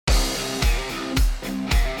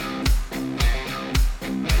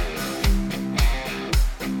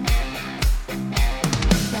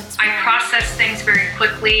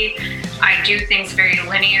quickly. I do things very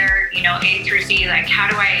linear, A through Z. Like, how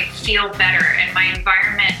do I feel better? And my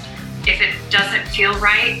environment, if it doesn't feel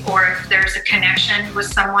right, or if there's a connection with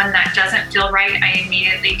someone that doesn't feel right, I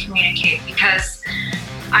immediately communicate, because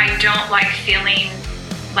I don't like feeling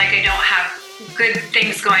like I don't have good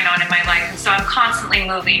things going on in my life. And so I'm constantly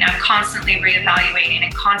moving, I'm constantly reevaluating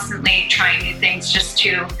and constantly trying new things just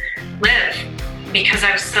to live, because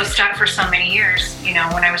I was so stuck for so many years,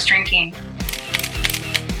 when I was drinking.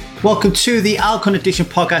 Welcome to the Alcohol Addiction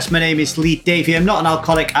Podcast. My name is Lee Davey. I'm not an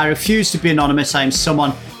alcoholic. I refuse to be anonymous. I am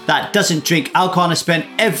someone that doesn't drink alcohol, and I spend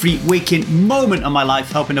every waking moment of my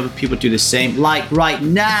life helping other people do the same, like right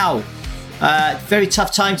now. Very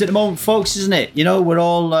tough times at the moment, folks, isn't it? We're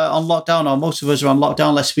all on lockdown, or most of us are on lockdown,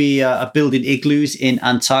 unless we are building igloos in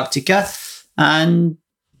Antarctica. And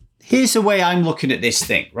here's the way I'm looking at this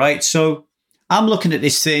thing, right? So I'm looking at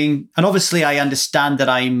this thing, and obviously I understand that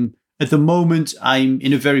at the moment, I'm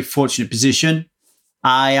in a very fortunate position.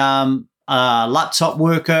 I am a laptop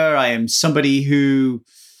worker. I am somebody who,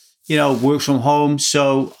 works from home.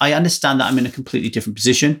 So I understand that I'm in a completely different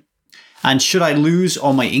position. And should I lose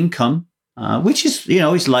all my income, which is,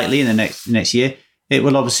 is likely in the next year, it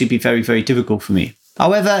will obviously be very, very difficult for me.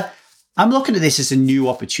 However, I'm looking at this as a new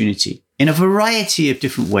opportunity in a variety of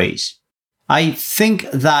different ways. I think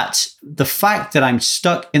that the fact that I'm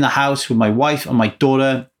stuck in the house with my wife and my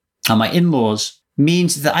daughter and my in-laws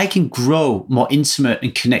means that I can grow more intimate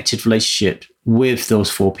and connected relationship with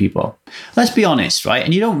those four people. Let's be honest, right?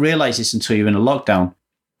 And you don't realize this until you're in a lockdown.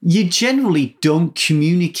 You generally don't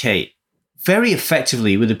communicate very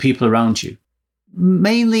effectively with the people around you.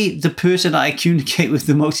 Mainly the person that I communicate with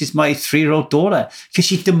the most is my 3-year-old daughter, because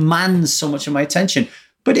she demands so much of my attention.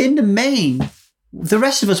 But in the main, the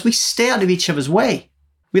rest of us, we stay out of each other's way.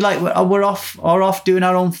 We're off doing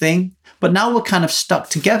our own thing, but now we're kind of stuck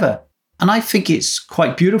together. And I think it's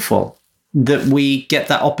quite beautiful that we get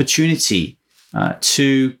that opportunity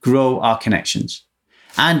to grow our connections.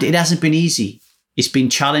 And it hasn't been easy. It's been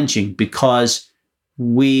challenging because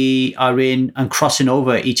we are in and crossing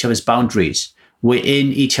over each other's boundaries. We're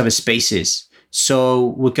in each other's spaces.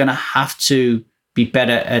 So we're going to have to be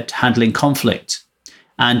better at handling conflict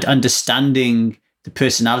and understanding the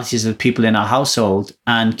personalities of the people in our household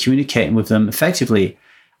and communicating with them effectively.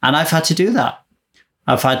 And I've had to do that.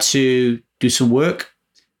 I've had to do some work.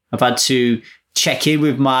 I've had to check in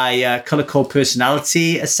with my color code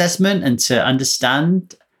personality assessment and to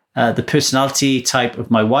understand the personality type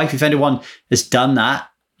of my wife. If anyone has done that,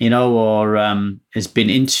 or has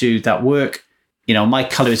been into that work, my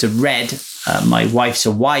color is a red, my wife's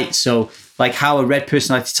a white. So like how a red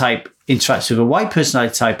personality type interacts with a white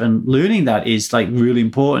personality type, and learning that is like really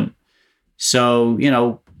important. So,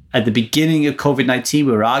 at the beginning of COVID-19,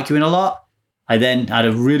 we were arguing a lot. I then had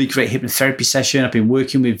a really great hypnotherapy session. I've been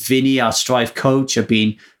working with Vinny, our Strive coach. I've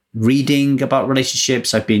been reading about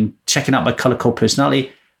relationships. I've been checking out my color code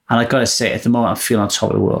personality. And I got to say, at the moment, I'm feeling on top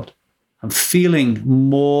of the world. I'm feeling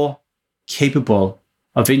more capable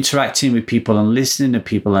of interacting with people and listening to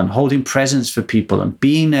people and holding presence for people and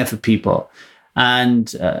being there for people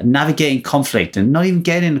and navigating conflict and not even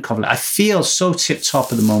getting into conflict. I feel so tip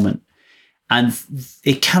top at the moment. And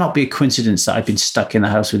it cannot be a coincidence that I've been stuck in the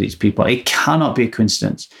house with these people. It cannot be a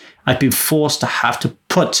coincidence. I've been forced to have to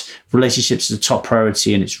put relationships as a top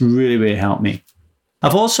priority, and it's really, really helped me.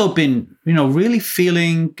 I've also been, really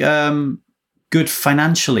feeling good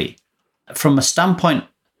financially from a standpoint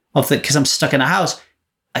of that, because I'm stuck in a house.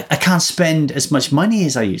 I can't spend as much money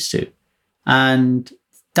as I used to. And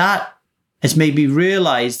that has made me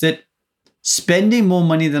realize that spending more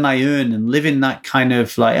money than I earn and living that kind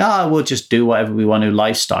of like, we'll just do whatever we want to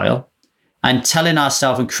lifestyle, and telling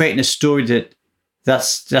ourselves and creating a story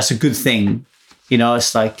that's a good thing.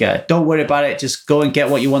 It's like, don't worry about it. Just go and get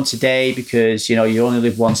what you want today, because, you only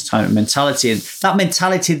live once time mentality. And that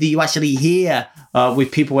mentality that you actually hear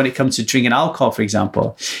with people when it comes to drinking alcohol, for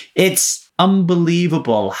example, it's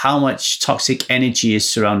unbelievable how much toxic energy is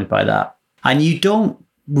surrounded by that. And you don't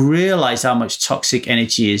realize how much toxic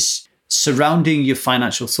energy is surrounding your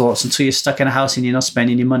financial thoughts until you're stuck in a house and you're not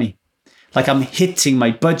spending your money. Like, I'm hitting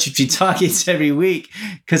my budgetary targets every week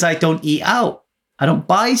because I don't eat out. I don't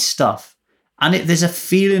buy stuff. And there's a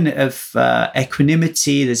feeling of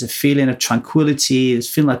equanimity. There's a feeling of tranquility. There's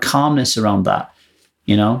a feeling of calmness around that.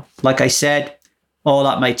 Like I said, all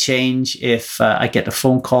that might change if I get a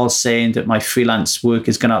phone call saying that my freelance work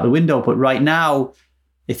has gone out the window. But right now,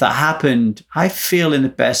 if that happened, I feel in the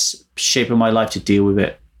best shape of my life to deal with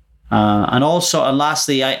it. And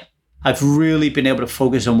lastly, I've really been able to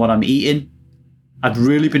focus on what I'm eating. I've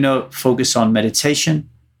really been able to focus on meditation,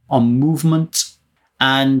 on movement,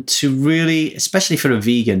 And to really, especially for a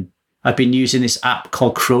vegan, I've been using this app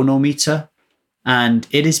called Chronometer, and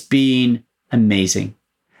it has been amazing.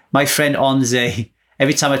 My friend Onze,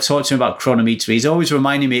 every time I talk to him about Chronometer, he's always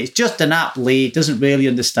reminding me, it's just an app, Lee. It doesn't really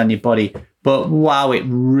understand your body. But wow, it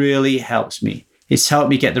really helps me. It's helped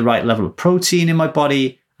me get the right level of protein in my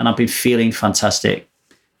body, and I've been feeling fantastic.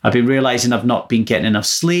 I've been realizing I've not been getting enough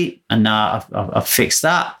sleep, and now I've fixed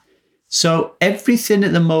that. So everything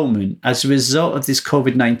at the moment, as a result of this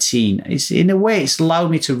COVID-19, is in a way, it's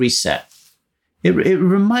allowed me to reset. It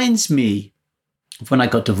reminds me of when I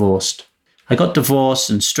got divorced. I got divorced,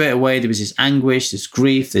 and straight away there was this anguish, this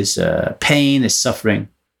grief, this pain, this suffering.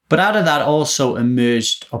 But out of that also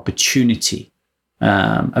emerged opportunity,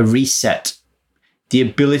 a reset, the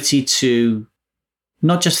ability to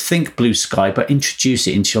not just think blue sky, but introduce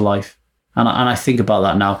it into your life. And I think about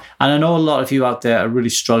that now. And I know a lot of you out there are really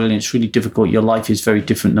struggling. It's really difficult. Your life is very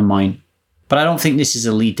different than mine. But I don't think this is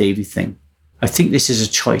a Lee Davey thing. I think this is a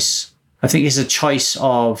choice. I think it's a choice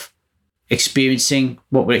of experiencing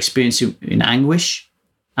what we're experiencing in anguish,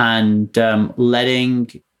 and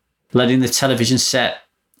letting the television set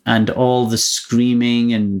and all the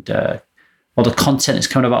screaming and all the content that's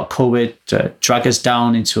coming about COVID drag us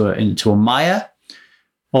down into a mire.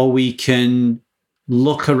 Or we can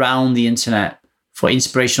look around the internet for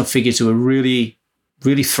inspirational figures who are really,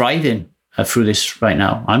 really thriving through this right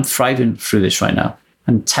now. I'm thriving through this right now,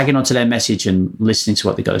 and tagging onto their message and listening to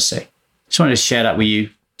what they got to say. Just wanted to share that with you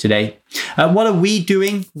today. What are we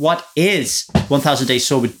doing? What is 1000 Days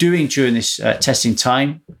Sober doing during this testing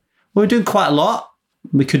time? Well, we're doing quite a lot.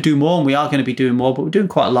 We could do more, and we are going to be doing more, but we're doing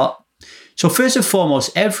quite a lot. So first and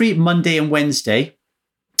foremost, every Monday and Wednesday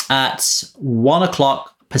at 1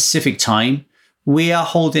 o'clock Pacific time, we are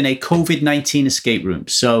holding a COVID-19 escape room.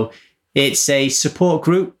 So it's a support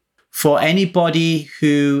group for anybody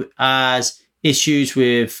who has issues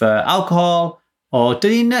with alcohol, or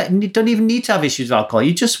don't even need to have issues with alcohol.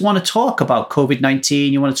 You just want to talk about COVID-19.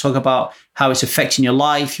 You want to talk about how it's affecting your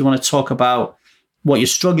life. You want to talk about what you're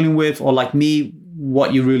struggling with, or like me,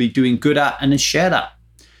 what you're really doing good at, and then share that.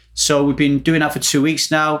 So we've been doing that for 2 weeks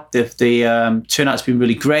now. The turnout's been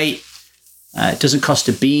really great. It doesn't cost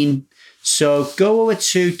a bean. So go over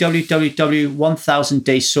to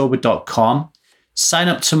www.1000dayssober.com, sign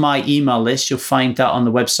up to my email list. You'll find that on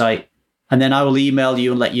the website. And then I will email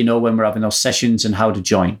you and let you know when we're having those sessions and how to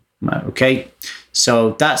join. Okay.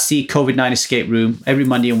 So that's the COVID-19 escape room every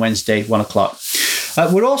Monday and Wednesday, 1 o'clock.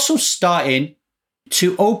 We're also starting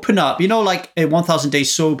to open up, like at 1000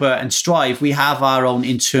 Days Sober and Strive, we have our own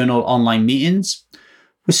internal online meetings.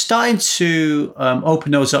 We're starting to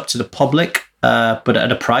open those up to the public, but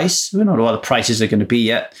at a price. We don't know what the prices are going to be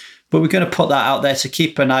yet, but we're going to put that out there to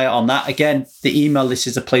keep an eye on that. Again, the email list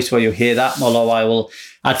is a place where you'll hear that, although I will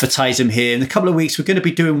advertise them here. In a couple of weeks, we're going to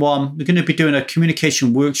be doing one. We're going to be doing a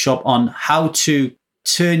communication workshop on how to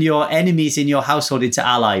turn your enemies in your household into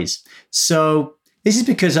allies. So this is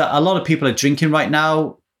because a lot of people are drinking right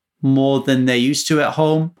now more than they're used to at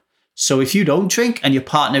home. So if you don't drink and your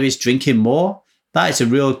partner is drinking more, that is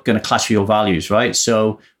going to clash with your values, right?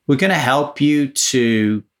 So we're going to help you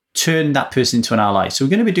to turn that person into an ally. So we're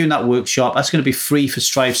going to be doing that workshop. That's going to be free for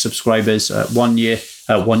Strive subscribers. 1 year.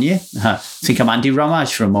 I think I'm Andy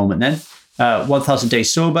Ramage for a moment then. 1000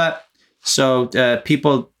 Days Sober. So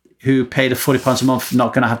people who pay the £40 a month are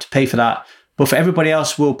not going to have to pay for that. But for everybody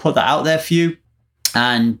else, we'll put that out there for you.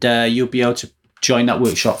 And you'll be able to join that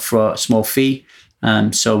workshop for a small fee.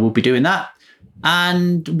 So we'll be doing that.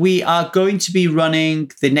 And we are going to be running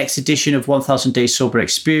the next edition of 1000 Days Sober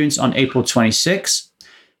Experience on April 26th.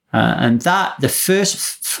 And the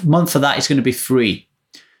first month for that is going to be free.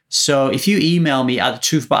 So if you email me at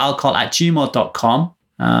thetruthaboutalcohol@gmail.com,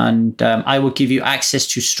 and I will give you access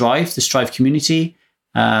to Strive, the Strive community,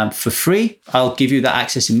 for free. I'll give you that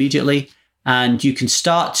access immediately. And you can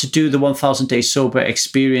start to do the 1000 Days Sober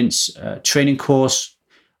Experience training course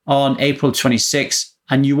on April 26th.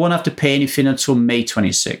 And you won't have to pay anything until May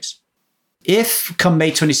 26th. If come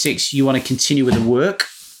May 26th, you want to continue with the work,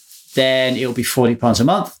 then it'll be £40 a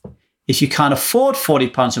month. If you can't afford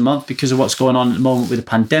 £40 a month because of what's going on at the moment with the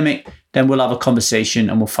pandemic, then we'll have a conversation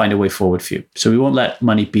and we'll find a way forward for you. So we won't let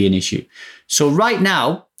money be an issue. So right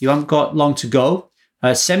now, you haven't got long to go.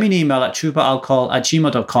 Send me an email at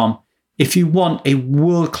truthboutalcohol@gmail.com if you want a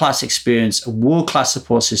world-class experience, a world-class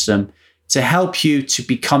support system to help you to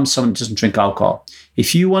become someone who doesn't drink alcohol.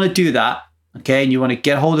 If you want to do that, okay, and you want to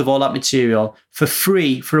get hold of all that material for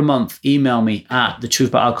free for a month, email me at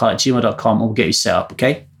thetruthboutalcohol@gmail.com and we'll get you set up,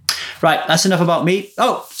 okay? Right, that's enough about me.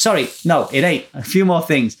 Oh, sorry, no, it ain't. A few more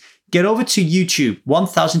things. Get over to YouTube,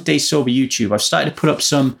 1000 Days Sober YouTube. I've started to put up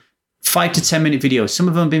some 5 to 10 minute videos. Some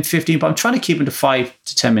of them have been 15, but I'm trying to keep them to 5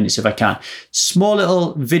 to 10 minutes if I can. Small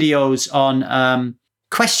little videos on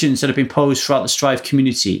questions that have been posed throughout the Strive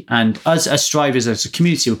community. And us as Strivers, as a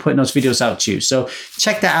community, we're putting those videos out to you. So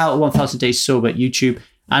check that out at 1000 Days Sober at YouTube.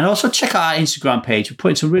 And also check out our Instagram page. We're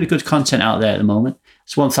putting some really good content out there at the moment.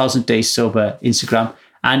 It's 1000 Days Sober Instagram.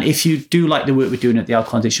 And if you do like the work we're doing at the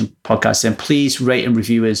Alcohol Addiction Podcast, then please rate and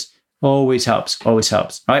review us. Always helps. Always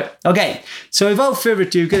helps. All right. Okay. So without further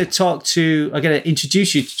ado, I'm going to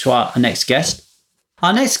introduce you to our next guest.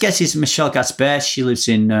 Our next guest is Michelle Gaspaire. She lives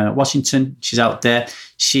in Washington. She's out there.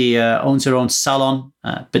 She owns her own salon,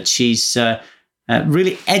 but she's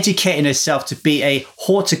really educating herself to be a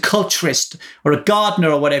horticulturist or a gardener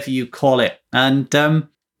or whatever you call it. And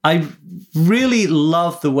I really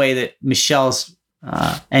love the way that Michelle's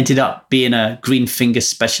ended up being a green finger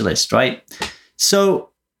specialist, right? So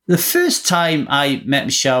the first time I met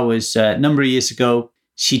Michelle was a number of years ago.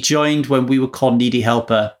 She joined when we were called Needy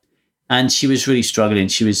Helper. And she was really struggling.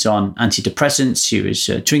 She was on antidepressants. She was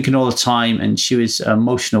drinking all the time, and she was an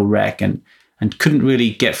emotional wreck and couldn't really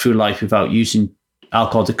get through life without using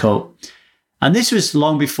alcohol to cope. And this was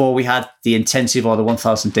long before we had the intensive or the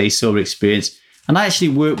 1000 Days Sober experience. And I actually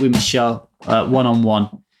worked with Michelle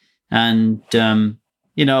one-on-one. And,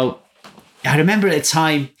 I remember at the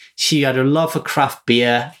time she had a love for craft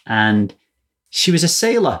beer, and she was a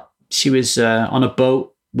sailor. She was on a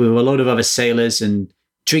boat with a load of other sailors, and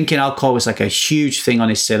drinking alcohol was like a huge thing on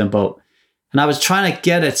his sailing boat. And I was trying to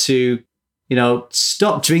get her to,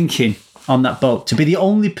 stop drinking on that boat, to be the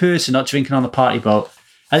only person not drinking on the party boat.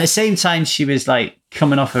 At the same time, she was like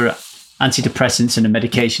coming off her antidepressants and the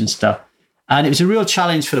medication stuff. And it was a real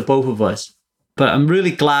challenge for the both of us. But I'm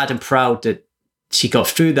really glad and proud that she got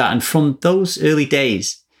through that. And from those early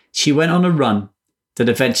days, she went on a run that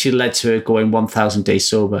eventually led to her going 1000 Days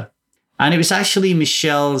Sober. And it was actually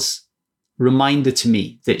Michelle's reminder to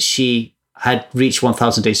me that she had reached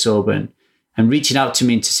 1000 Days Sober and reaching out to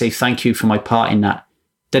me to say thank you for my part in that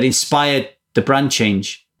inspired the brand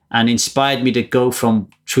change and inspired me to go from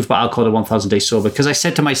Truth About Alcohol to 1000 Days Sober. Because I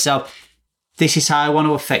said to myself, this is how I want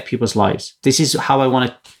to affect people's lives. This is how I want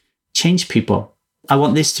to change people. I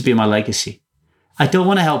want this to be my legacy. I don't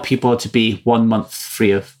want to help people to be 1 month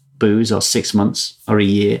free of booze or 6 months or a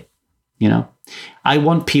year. I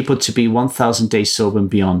want people to be 1000 Days Sober and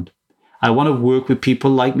beyond. I want to work with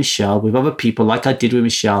people like Michelle, with other people like I did with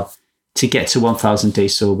Michelle, to get to 1000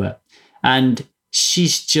 Days Sober. And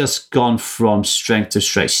she's just gone from strength to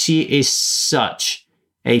strength. She is such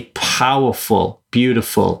a powerful,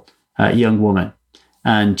 beautiful young woman.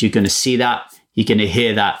 And you're going to see that. You're going to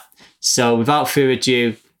hear that. So without further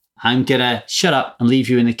ado, I'm going to shut up and leave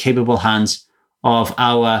you in the capable hands of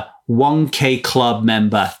our 1K Club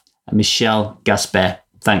member, Michelle Gaspaire.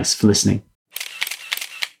 Thanks for listening.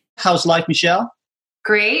 How's life, Michelle?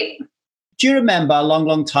 Great. Do you remember a long,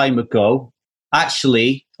 long time ago,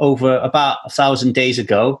 actually over about 1,000 days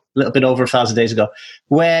ago, a little bit over 1,000 days ago,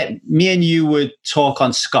 where me and you would talk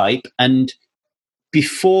on Skype, and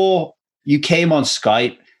before you came on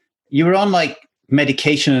Skype, you were on like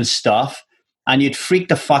medication and stuff, and you'd freak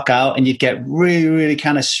the fuck out and you'd get really, really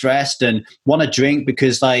kind of stressed and want to drink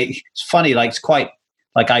because like, it's funny, like it's quite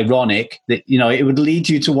like ironic that, it would lead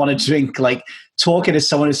you to want to drink, like talking to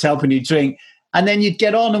someone who's helping you drink. And then you'd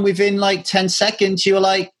get on and within like 10 seconds, you were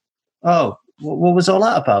like, oh, what was all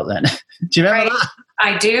that about then? Do you remember that?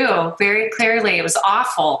 I do very clearly. It was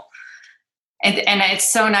awful. And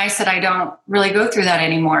it's so nice that I don't really go through that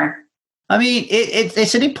anymore. I mean,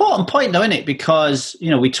 it's an important point, though, isn't it? Because,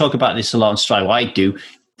 we talk about this a lot on Strive. I do.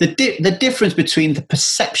 The difference between the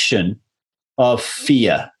perception of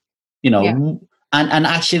fear, and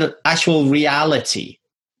actual reality,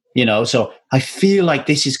 So I feel like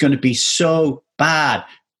this is going to be so bad.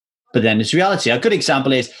 But then it's reality. A good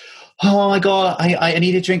example is, oh, my God, I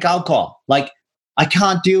need to drink alcohol. Like, I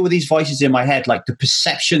can't deal with these voices in my head. Like the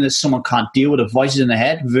perception that someone can't deal with the voices in their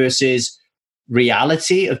head versus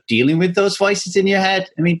reality of dealing with those voices in your head.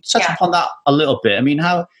 I mean, touch upon that a little bit. I mean,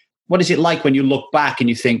 what is it like when you look back and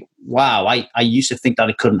you think, wow, I used to think that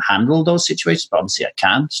I couldn't handle those situations, but obviously I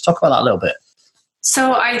can. Just talk about that a little bit.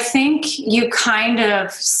 So I think you kind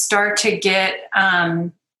of start to get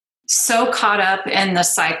so caught up in the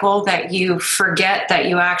cycle that you forget that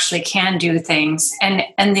you actually can do things. And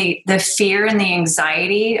the fear and the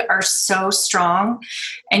anxiety are so strong,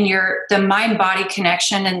 and the mind-body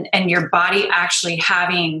connection and your body actually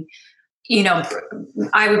having,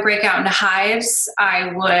 I would break out into hives.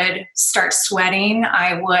 I would start sweating.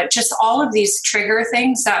 I would just all of these trigger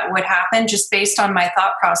things that would happen just based on my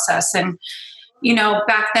thought process. And,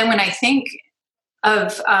 back then when I think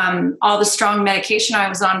all the strong medication I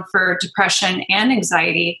was on for depression and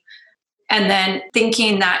anxiety, and then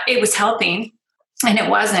thinking that it was helping, and it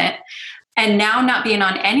wasn't. And now not being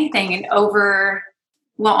on anything in over,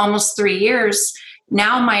 almost 3 years,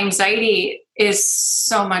 now my anxiety is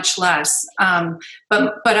so much less.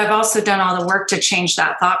 But I've also done all the work to change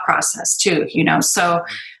that thought process too, so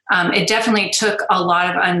it definitely took a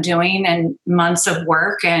lot of undoing and months of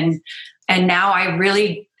work. And now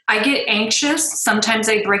I get anxious. Sometimes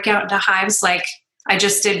I break out into hives like I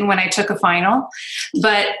just did when I took a final,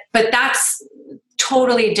 but that's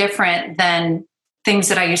totally different than things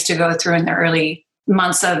that I used to go through in the early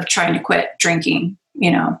months of trying to quit drinking,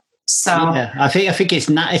 So yeah, I think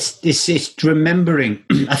it's remembering.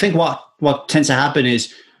 I think what tends to happen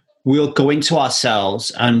is we'll go into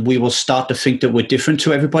ourselves and we will start to think that we're different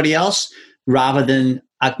to everybody else, rather than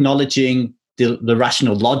acknowledging the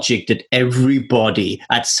rational logic that everybody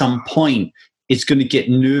at some point is going to get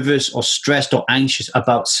nervous or stressed or anxious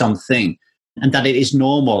about something, and that it is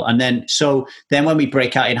normal. And then when we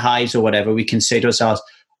break out in hives or whatever, we can say to ourselves,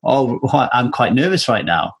 "Oh, I'm quite nervous right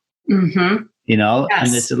now." Mm-hmm. Yes.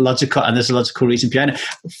 And there's lots of cool reasons behind it.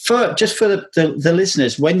 For the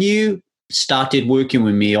listeners, when you started working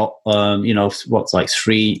with me, what's like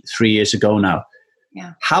three years ago now.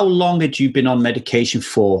 Yeah. How long had you been on medication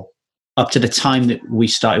for, up to the time that we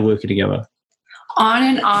started working together? On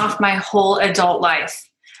and off my whole adult life.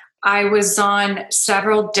 I was on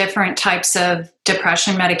several different types of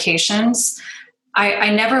depression medications.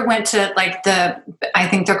 I never went to I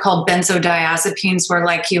think they're called benzodiazepines, where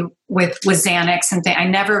like you with Xanax and things. I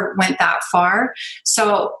never went that far.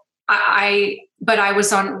 So but I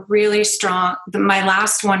was on really strong. My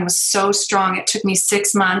last one was so strong. It took me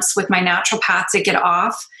 6 months with my naturopath to get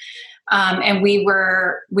off. And we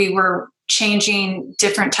were changing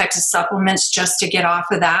different types of supplements just to get off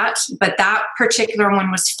of that. But that particular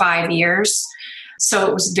one was 5 years. So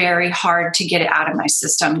it was very hard to get it out of my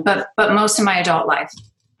system, but most of my adult life.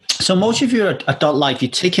 So most of your adult life,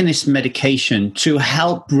 you're taking this medication to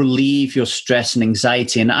help relieve your stress and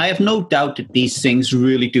anxiety. And I have no doubt that these things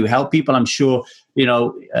really do help people. I'm sure,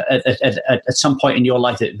 at some point in your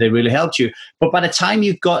life that they really helped you. But by the time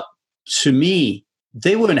you got to me,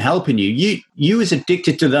 they weren't helping you. You was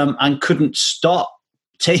addicted to them and couldn't stop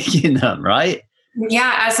taking them, right?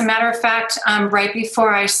 Yeah, as a matter of fact, right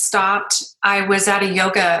before I stopped, I was at a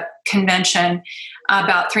yoga convention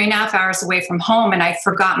about 3.5 hours away from home, and I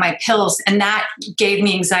forgot my pills. And that gave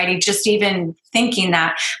me anxiety, just even thinking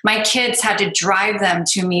that. My kids had to drive them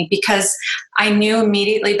to me because I knew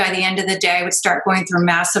immediately by the end of the day I would start going through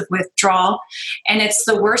massive withdrawal. And it's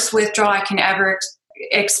the worst withdrawal I can ever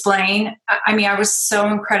explain. I mean, I was so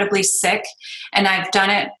incredibly sick, and I've done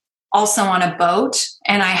it also on a boat,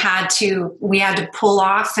 and we had to pull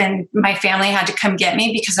off, and my family had to come get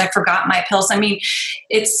me because I forgot my pills. I mean,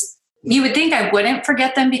 you would think I wouldn't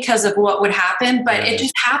forget them because of what would happen, but it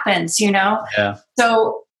just happens, Yeah.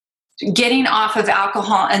 So getting off of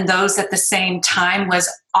alcohol and those at the same time was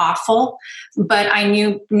awful, but I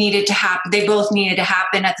knew needed to happen. They both needed to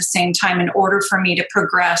happen at the same time in order for me to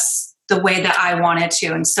progress the way that I wanted to.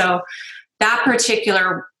 And so that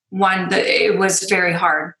particular one, it was very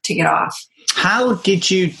hard to get off. How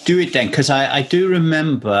did you do it then? Because I do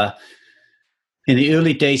remember in the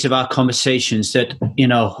early days of our conversations that,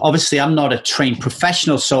 obviously I'm not a trained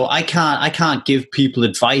professional, so I can't give people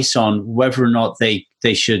advice on whether or not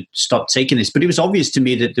they should stop taking this. But it was obvious to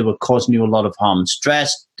me that they were causing you a lot of harm and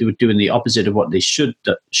stress. They were doing the opposite of what they should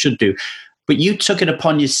do. But you took it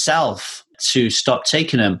upon yourself to stop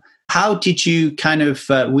taking them. How did you kind of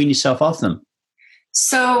wean yourself off them?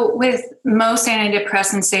 So with most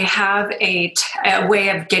antidepressants, they have a way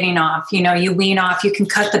of getting off. You wean off, you can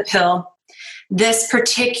cut the pill. This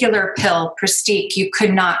particular pill, Prestique, you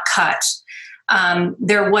could not cut.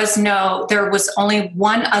 There was only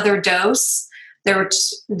one other dose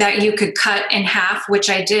that you could cut in half, which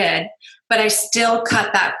I did, but I still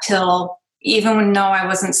cut that pill, even though I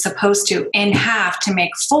wasn't supposed to, in half to make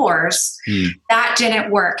 4s. That didn't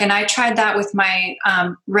work. And I tried that with my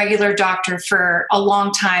regular doctor for a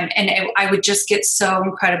long time. And I would just get so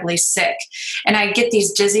incredibly sick. And I'd get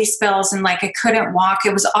these dizzy spells and I couldn't walk.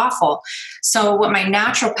 It was awful. So what my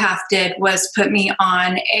naturopath did was put me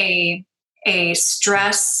on a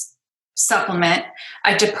stress supplement,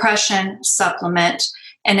 a depression supplement,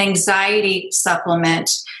 an anxiety supplement,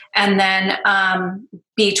 and then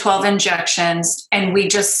B12 injections, and we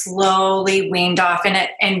just slowly weaned off in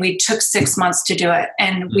it. And we took 6 months to do it,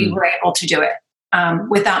 and we were able to do it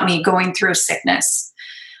without me going through sickness.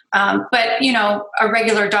 But a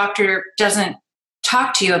regular doctor doesn't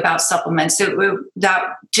talk to you about supplements. There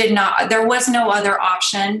was no other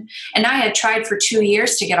option. And I had tried for 2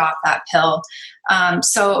 years to get off that pill.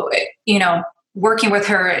 So, working with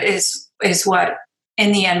her is what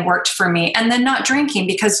in the end worked for me. And then not drinking,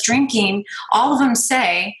 because drinking, all of them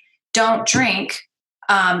say, don't drink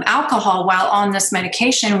alcohol while on this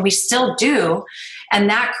medication. We still do. And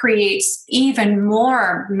that creates even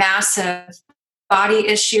more massive body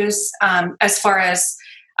issues as far as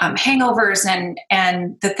hangovers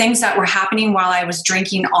and the things that were happening while I was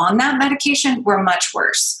drinking on that medication were much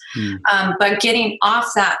worse. But getting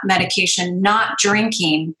off that medication, not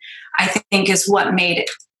drinking, I think is what made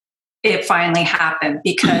it finally happen,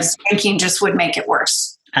 because drinking just would make it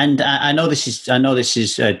worse. And I know this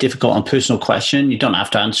is a difficult and personal question. You don't have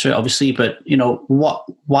to answer it, obviously, but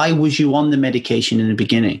why was you on the medication in the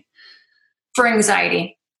beginning? For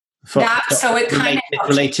anxiety. So it kind of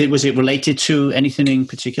related. Was it related to anything in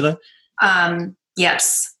particular?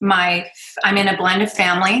 Yes. I'm in a blended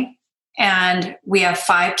family, and we have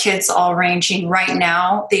 5 kids, all ranging right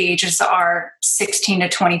now. The ages are 16 to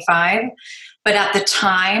 25. But at the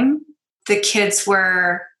time, the kids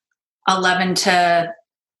were 11 to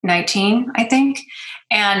 19, I think.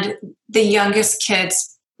 And the youngest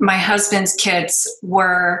kids, my husband's kids,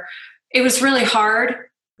 it was really hard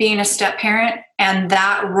being a step parent. And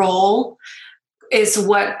that role is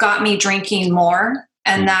what got me drinking more.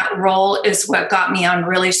 And that role is what got me on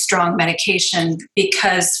really strong medication,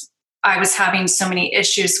 because I was having so many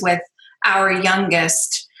issues with our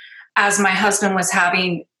youngest, as my husband was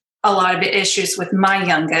having a lot of issues with my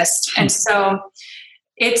youngest. And so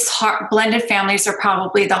it's hard. Blended families are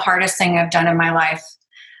probably the hardest thing I've done in my life.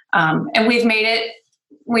 And we've made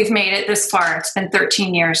it this far. It's been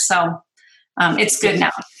 13 years. So it's good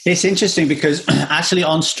now. It's interesting because actually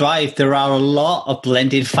on Strive, there are a lot of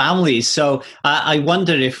blended families. So I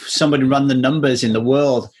wonder if somebody run the numbers in the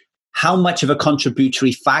world, how much of a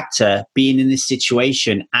contributory factor being in this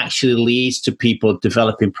situation actually leads to people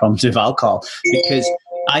developing problems with alcohol. Because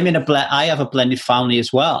I have a blended family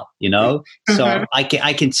as well, so I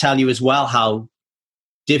can tell you as well how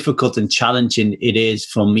difficult and challenging it is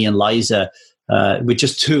for me and Liza with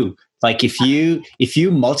just 2. Like if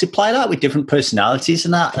you multiply that with different personalities,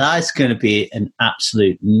 and that's going to be an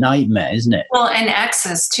absolute nightmare, isn't it? Well, and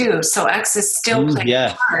exes too. So exes still play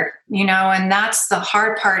a part, and that's the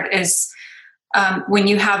hard part is when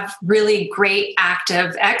you have really great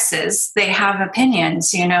active exes, they have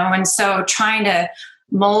opinions, and so trying to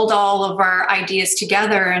mold all of our ideas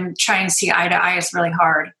together and try and see eye to eye is really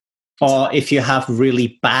hard. Or if you have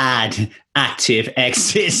really bad active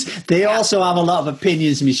exes, they also have a lot of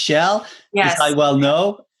opinions, Michelle, yes. as I well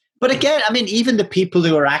know. But again, even the people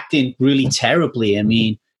who are acting really terribly,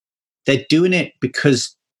 they're doing it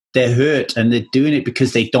because they're hurt, and they're doing it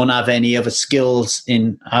because they don't have any other skills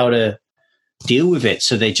in how to deal with it.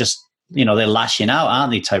 So they just, they're lashing out,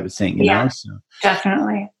 aren't they, type of thing, you know? So.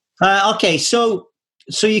 Definitely. Okay, so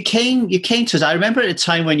you came to us. I remember at the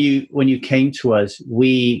time when you came to us,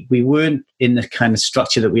 we weren't in the kind of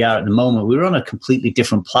structure that we are at the moment. We were on a completely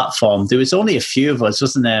different platform. There was only a few of us,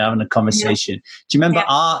 wasn't there, having a conversation. Yeah. Do you remember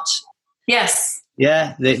Art? Yes.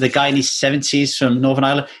 Yeah, the guy in his 70s from Northern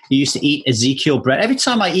Ireland. He used to eat Ezekiel bread. Every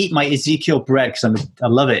time I eat my Ezekiel bread, because I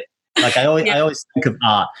love it. Like I always think of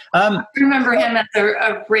Art. I remember him as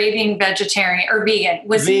a raving vegetarian or vegan.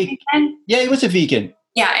 Was he vegan? Yeah, he was a vegan.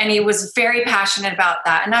 Yeah, and he was very passionate about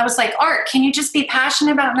that. And I was like, Art, can you just be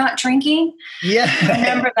passionate about not drinking? Yeah. I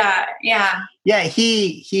remember that. Yeah. Yeah,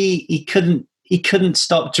 he couldn't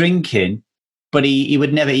stop drinking, but he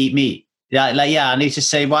would never eat meat. Yeah, and he'd just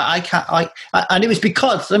say, well, I can't and it was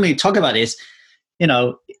because, let me talk about this,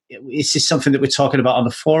 it's just something that we're talking about on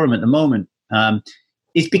the forum at the moment.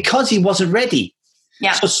 It's because he wasn't ready.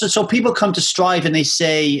 Yeah. So people come to Strive and they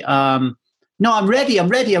say, no, I'm ready. I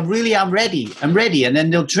really am ready. I'm ready. And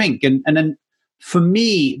then they'll drink. And then for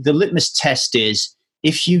me, the litmus test is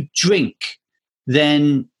if you drink,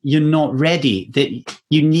 then you're not ready. That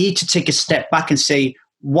you need to take a step back and say,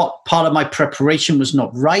 what part of my preparation was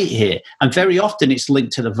not right here? And very often it's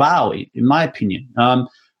linked to the vow, in my opinion.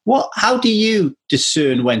 How do you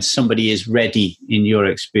discern when somebody is ready in your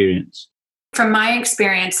experience? From my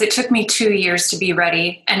experience, it took me 2 years to be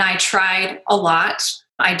ready. And I tried a lot.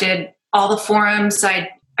 I did all the forums. I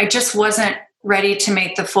just wasn't ready to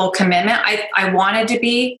make the full commitment. I wanted to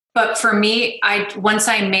be, but for me, once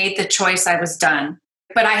I made the choice, I was done.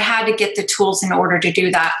 But I had to get the tools in order to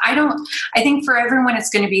do that. I think for everyone, it's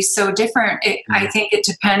going to be so different. I think it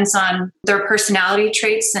depends on their personality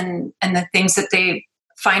traits and the things that they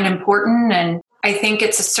find important. And I think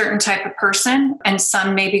it's a certain type of person, and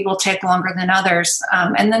some maybe will take longer than others.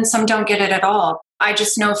 And then some don't get it at all. I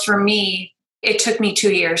just know for me, it took me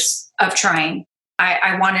 2 years of trying.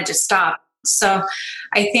 I wanted to stop. So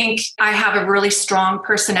I think I have a really strong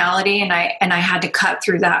personality, and I had to cut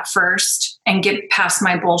through that first and get past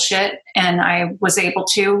my bullshit. And I was able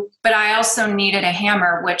to, but I also needed a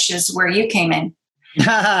hammer, which is where you came in.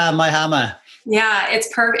 My hammer. Yeah, it's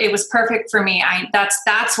perfect. It was perfect for me.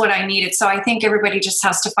 That's what I needed. So I think everybody just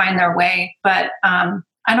has to find their way, but I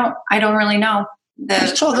don't really know.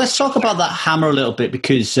 Let's talk about that hammer a little bit,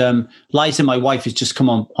 because Liza, my wife, has just come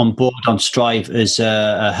on board on Strive as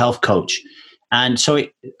a health coach. And so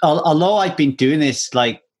although I've been doing this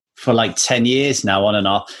for 10 years now, on and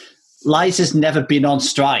off, Liza's never been on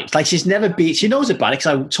Strive. She knows about it because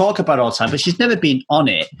I talk about it all the time, but she's never been on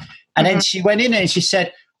it. And then she went in and she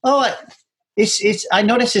said, oh, I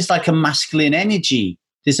notice it's like a masculine energy.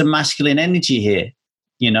 There's a masculine energy here,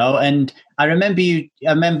 and I remember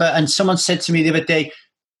and someone said to me the other day,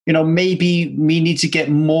 maybe we need to get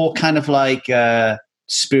more kind of like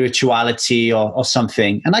spirituality or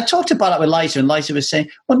something. And I talked about it with Liza, and Liza was saying,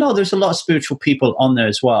 well, no, there's a lot of spiritual people on there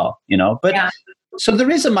as well, but yeah. So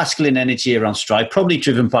there is a masculine energy around Strive, probably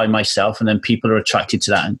driven by myself, and then people are attracted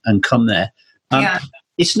to that and come there. Yeah.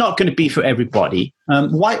 It's not going to be for everybody.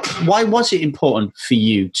 Why was it important for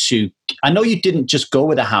you to, I know you didn't just go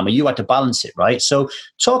with a hammer, you had to balance it, right? So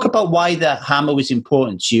talk about why the hammer was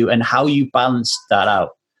important to you and how you balanced that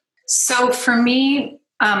out. So for me,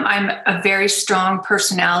 I'm a very strong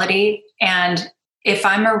personality. And if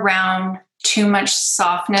I'm around too much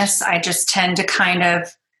softness, I just tend to kind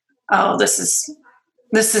of, I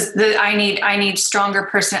need stronger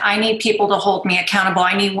person. I need people to hold me accountable.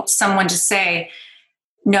 I need someone to say,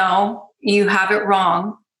 no, you have it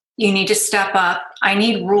wrong. You need to step up. I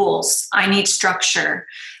need rules. I need structure.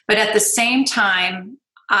 But at the same time,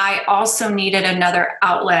 I also needed another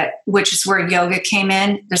outlet, which is where yoga came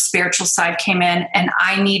in, the spiritual side came in, and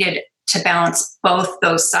I needed to balance both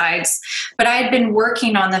those sides. But I had been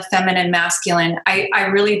working on the feminine, masculine. I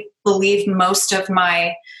really believe most of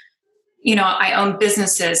my, I own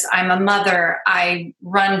businesses. I'm a mother. I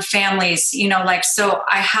run families, so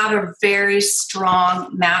I have a very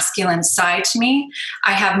strong masculine side to me.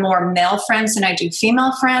 I have more male friends than I do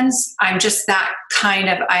female friends. I'm just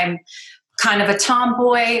I'm kind of a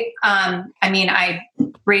tomboy. I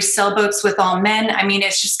race sailboats with all men.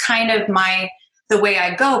 It's just kind of the way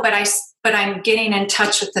I go, but I'm getting in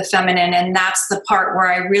touch with the feminine. And that's the part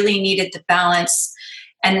where I really needed the balance.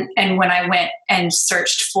 And when I went and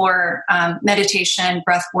searched for meditation,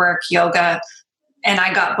 breath work, yoga, and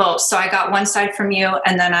I got both. So I got one side from you,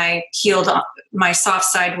 and then I healed my soft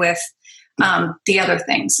side with the other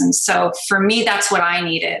things. And so for me, that's what I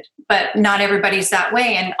needed. But not everybody's that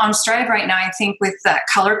way. And on Strive right now, I think with that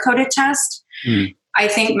color-coded test, I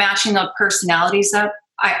think matching the personalities up,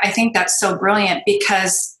 I think that's so brilliant,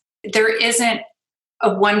 because there isn't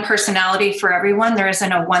a one personality for everyone. There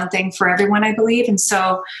isn't a one thing for everyone, I believe. And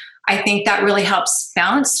so I think that really helps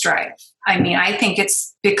balance Strive. I think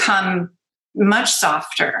it's become much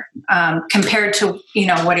softer compared to,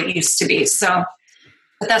 what it used to be. So,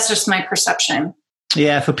 but that's just my perception.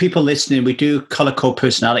 Yeah. For people listening, we do color code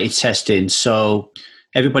personality testing. So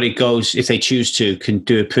everybody goes, if they choose to, can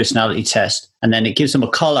do a personality test, and then it gives them a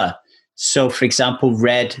color. So for example,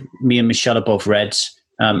 red, me and Michelle are both reds.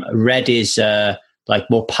 Red is,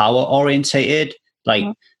 more power orientated,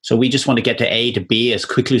 so we just want to get to A to B as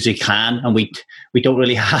quickly as we can, and we don't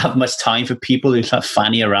really have much time for people who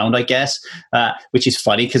fanny around, I guess, which is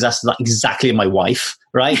funny because that's exactly my wife,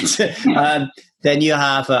 right? Then you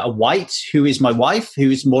have a white, who is my wife, who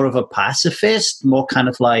is more of a pacifist, more kind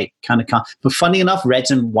of calm. But funny enough, reds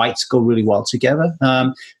and whites go really well together.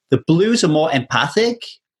 The blues are more empathic.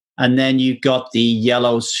 And then you've got the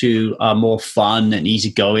yellows, who are more fun and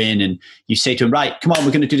easygoing. And you say to them, right, come on,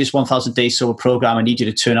 we're going to do this 1,000 days sober program. I need you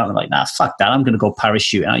to turn out. And they're like, nah, fuck that. I'm going to go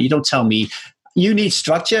parachute. You don't tell me. You need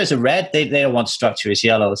structure as a red. They don't want structure as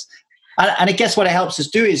yellows. And I guess what it helps us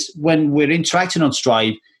do is when we're interacting on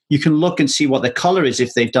Strive, you can look and see what their color is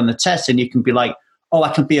if they've done the test. And you can be like, oh, I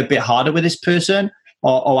can be a bit harder with this person.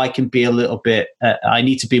 Or I can be a little bit, I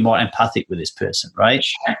need to be more empathic with this person, right?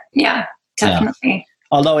 Sure. Yeah, definitely. Yeah.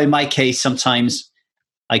 Although in my case, sometimes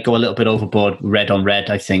I go a little bit overboard, red on red,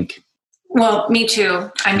 I think. Well, me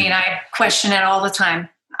too. I question it all the time.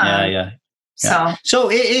 Yeah. So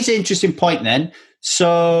it is an interesting point then.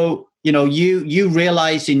 So, you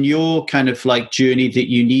realized in your kind of journey that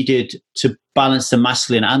you needed to balance the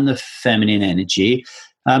masculine and the feminine energy.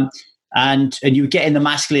 And you were getting the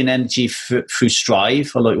masculine energy through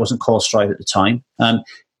Strive, although it wasn't called Strive at the time.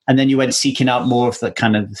 And and then you went seeking out more of the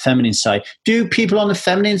kind of the feminine side. Do people on the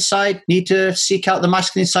feminine side need to seek out the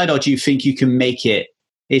masculine side, or do you think you can make it?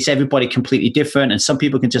 It's everybody completely different, and some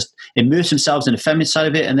people can just immerse themselves in the feminine side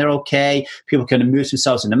of it, and they're okay. People can immerse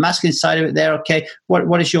themselves in the masculine side of it, they're okay.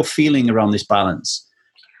 What is your feeling around this balance?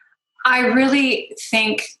 I really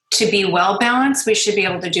think to be well balanced, we should be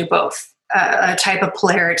able to do both, a type of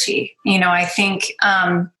polarity. I think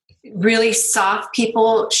really soft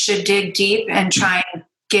people should dig deep and try and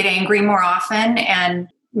get angry more often and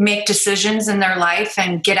make decisions in their life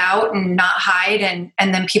and get out and not hide.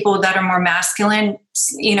 And then people that are more masculine,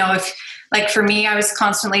 if like for me, I was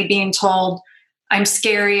constantly being told I'm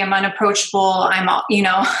scary, I'm unapproachable,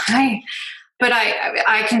 but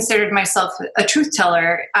I considered myself a truth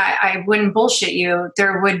teller. I wouldn't bullshit you.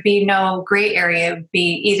 There would be no gray area. It would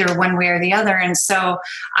be either one way or the other. And so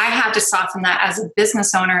I had to soften that as a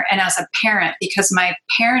business owner and as a parent, because my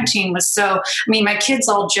parenting was my kids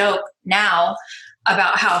all joke now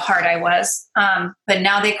about how hard I was. But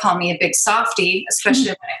now they call me a big softie, especially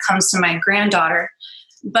when it comes to my granddaughter.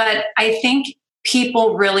 But I think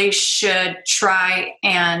people really should try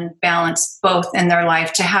and balance both in their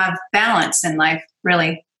life, to have balance in life,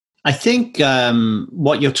 really. I think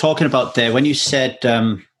what you're talking about there, when you said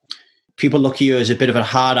people look at you as a bit of a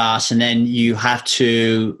hard ass and then you have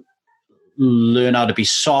to learn how to be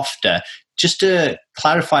softer, just to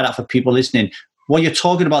clarify that for people listening, what you're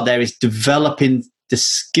talking about there is developing the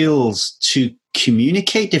skills to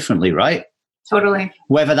communicate differently, right? Totally.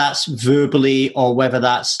 Whether that's verbally or whether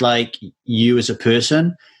that's like you as a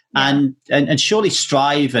person. Yeah. And surely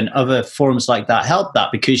Strive and other forums like that help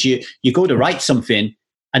that, because you go to write something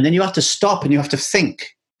and then you have to stop and you have to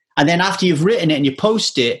think. And then after you've written it and you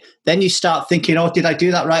post it, then you start thinking, oh, did I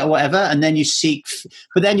do that right or whatever? And then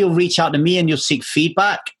but then you'll reach out to me and you'll seek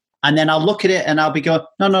feedback. And then I'll look at it and I'll be going,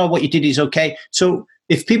 no, what you did is okay. So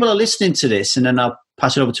if people are listening to this, and then I'll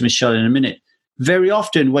pass it over to Michelle in a minute, very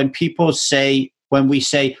often when we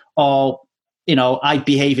say, oh, I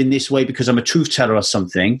behave in this way because I'm a truth teller or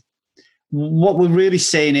something, what we're really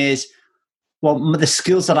saying is, well, the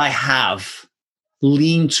skills that I have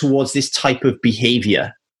lean towards this type of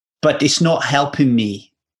behavior, but it's not helping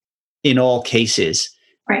me in all cases.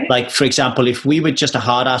 Right. Like, for example, if we were just a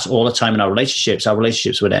hard ass all the time in our relationships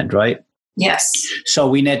would end, right? Yes. So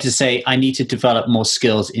we need to say, I need to develop more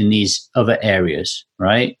skills in these other areas,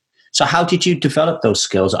 right? So how did you develop those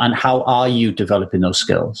skills, and how are you developing those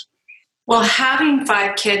skills? Well, having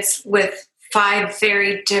 5 kids with 5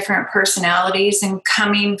 very different personalities and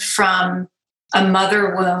coming from a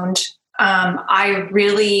mother wound, I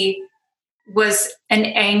really was an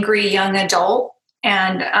angry young adult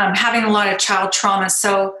and having a lot of child trauma.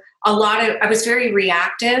 So I was very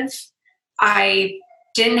reactive. I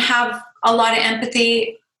didn't have a lot of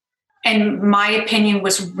empathy, and my opinion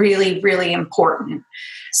was really, really important.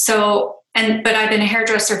 But I've been a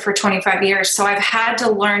hairdresser for 25 years, so I've had to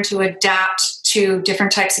learn to adapt to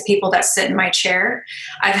different types of people that sit in my chair.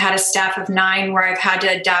 I've had a staff of 9 where I've had to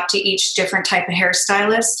adapt to each different type of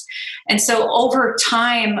hairstylist. And so over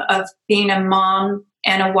time of being a mom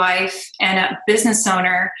and a wife and a business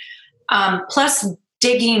owner, plus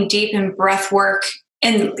digging deep in breath work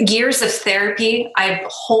and years of therapy, I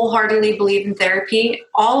wholeheartedly believe in therapy.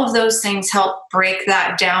 All of those things help break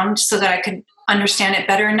that down so that I could understand it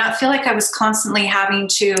better and not feel like I was constantly having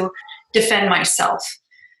to defend myself.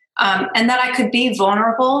 And that I could be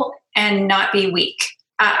vulnerable and not be weak.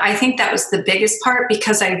 I think that was the biggest part,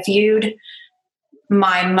 because I viewed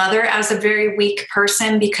my mother as a very weak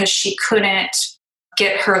person because she couldn't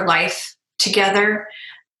get her life together.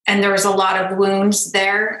 And there was a lot of wounds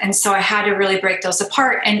there. And so I had to really break those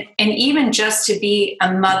apart. And even just to be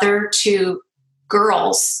a mother to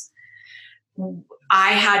girls,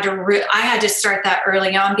 I had to start that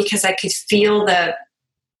early on, because I could feel that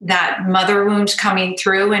mother wound coming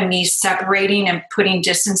through and me separating and putting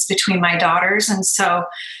distance between my daughters. And so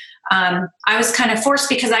I was kind of forced,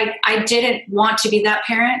 because I didn't want to be that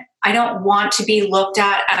parent. I don't want to be looked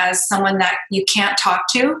at as someone that you can't talk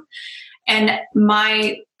to. And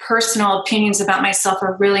my personal opinions about myself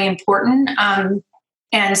are really important.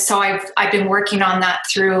 And so I've been working on that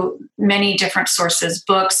through many different sources: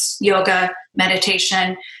 books, yoga,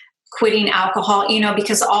 meditation, quitting alcohol,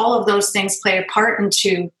 because all of those things play a part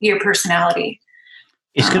into your personality.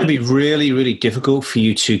 It's going to be really, really difficult for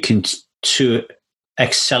you to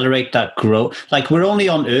accelerate that growth. Like, we're only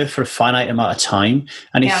on earth for a finite amount of time.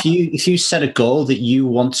 And if you set a goal that you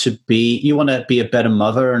want to be a better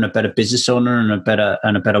mother and a better business owner and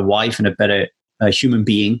a better wife and a better human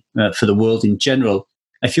being for the world in general,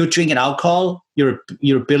 if you're drinking alcohol, your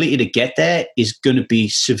ability to get there is going to be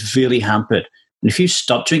severely hampered. And if you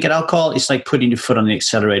stop drinking alcohol, it's like putting your foot on the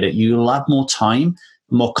accelerator. You'll have more time,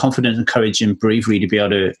 more confidence and courage and bravery to be able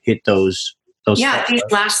to hit those. Yeah, these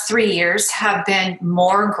last 3 years have been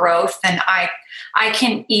more growth than I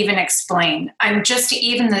can even explain. I'm just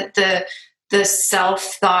even the self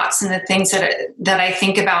thoughts and the things that I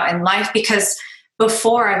think about in life, because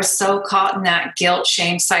before I was so caught in that guilt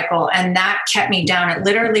shame cycle, and that kept me down. It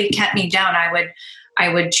literally kept me down.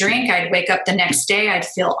 I would drink. I'd wake up the next day. I'd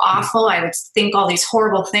feel awful. I would think all these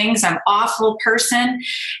horrible things. I'm an awful person.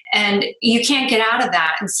 And you can't get out of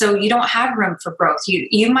that. And so you don't have room for growth.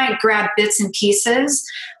 You might grab bits and pieces,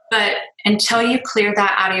 but until you clear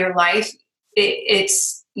that out of your life,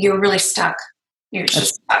 you're really stuck. You're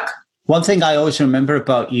just stuck. One thing I always remember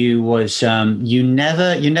about you was you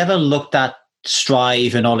never looked at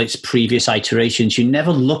Strive and all its previous iterations. You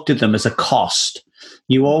never looked at them as a cost.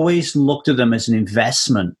 You always looked at them as an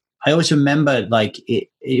investment. I always remember,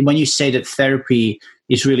 when you say that therapy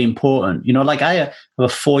is really important, like I have a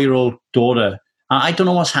 4-year-old daughter. I don't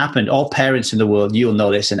know what's happened. All parents in the world, you'll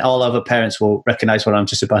know this, and all other parents will recognize what I'm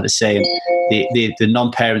just about to say, and the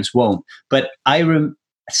non-parents won't. But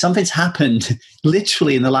something's happened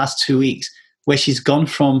literally in the last 2 weeks where she's gone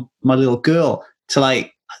from my little girl to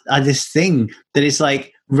this thing that is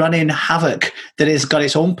running havoc, that has got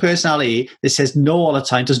its own personality, that says no all the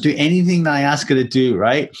time, doesn't do anything that I ask her to do,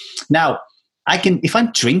 right? Now, if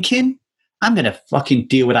I'm drinking, I'm going to fucking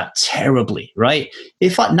deal with that terribly, right?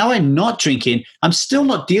 Now I'm not drinking, I'm still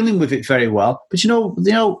not dealing with it very well. But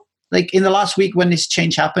in the last week when this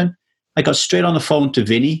change happened, I got straight on the phone to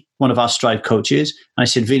Vinny, one of our Strive coaches, and I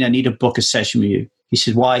said, Vinny, I need to book a session with you. He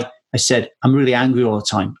said, why? I said, I'm really angry all the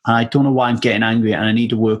time, and I don't know why I'm getting angry, and I need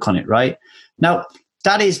to work on it, right? Now,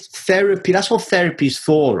 that is therapy. That's what therapy is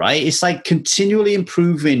for, right? It's like continually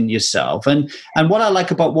improving yourself. And what I like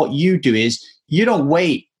about what you do is you don't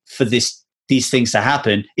wait for these things to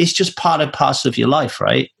happen. It's just part and parcel of your life,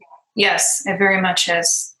 right? Yes, it very much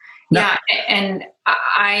is. Yeah, and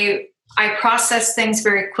I process things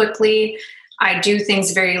very quickly. I do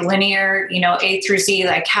things very linear, A through Z.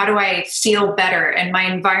 Like, how do I feel better? And my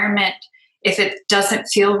environment, if it doesn't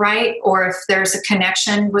feel right, or if there's a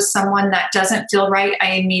connection with someone that doesn't feel right,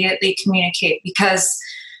 I immediately communicate, because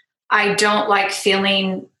I don't like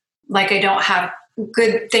feeling like I don't have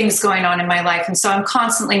good things going on in my life. And so I'm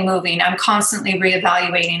constantly moving. I'm constantly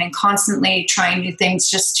reevaluating and constantly trying new things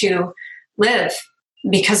just to live,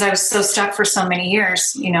 because I was so stuck for so many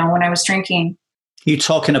years, when I was drinking. You're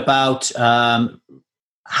talking about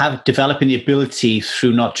developing the ability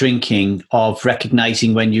through not drinking of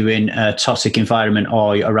recognizing when you're in a toxic environment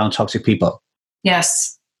or around toxic people.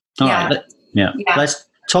 Yes. All right. Yeah. Let's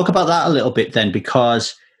talk about that a little bit then,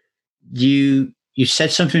 because you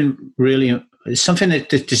said something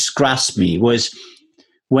that just grasped me, was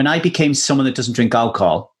when I became someone that doesn't drink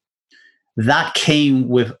alcohol, that came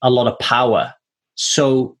with a lot of power.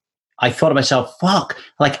 So I thought to myself, fuck,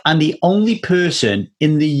 I'm the only person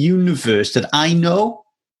in the universe that I know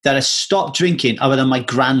that has stopped drinking other than my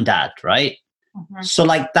granddad, right? Mm-hmm. So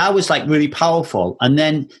that was really powerful. And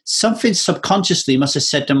then something subconsciously must have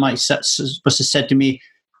said to me,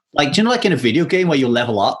 in a video game where you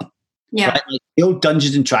level up? Yeah. Right? The old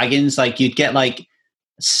Dungeons and Dragons, you'd get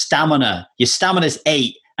stamina. Your stamina's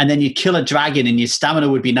 8, and then you kill a dragon and your stamina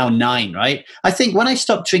would be now 9, right? I think when I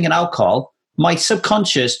stopped drinking alcohol, my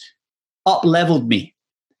subconscious up-leveled me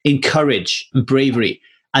in courage and bravery.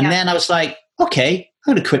 And then I was like, okay,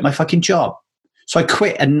 I'm going to quit my fucking job. So I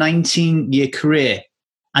quit a 19-year career.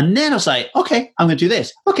 And then I was like, okay, I'm going to do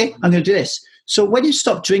this. Okay, I'm going to do this. So when you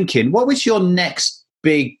stopped drinking, what was your next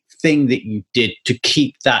big thing that you did to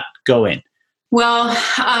keep that going? Well,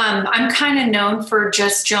 I'm kind of known for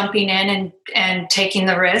just jumping in and taking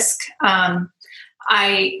the risk.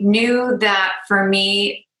 I knew that for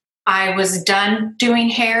me, I was done doing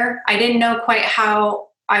hair. I didn't know quite how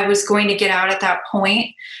I was going to get out at that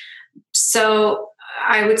point. So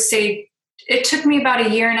I would say it took me about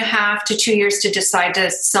 1.5 to 2 years to decide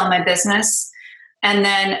to sell my business. And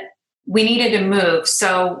then we needed to move.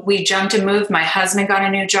 So we jumped and moved. My husband got a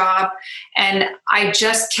new job, and I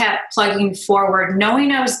just kept plugging forward,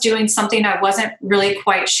 knowing I was doing something I wasn't really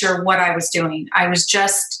quite sure what I was doing. I was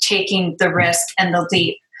just taking the risk and the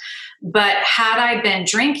leap. But had I been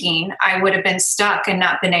drinking, I would have been stuck and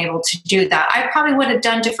not been able to do that. I probably would have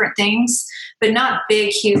done different things, but not big,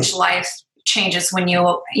 huge life changes when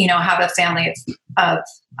you have a family of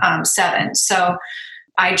 7. So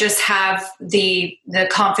I just have the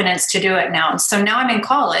confidence to do it now. So now I'm in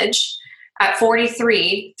college at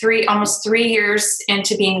 43, almost 3 years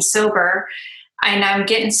into being sober, and I'm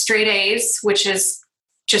getting straight A's, which is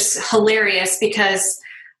just hilarious, because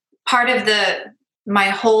part of my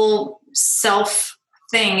whole self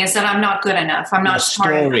thing is that I'm not good enough. I'm not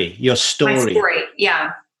smart enough. Your story. My story.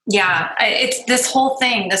 Yeah. Yeah. It's this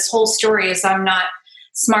whole story is I'm not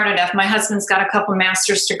smart enough. My husband's got a couple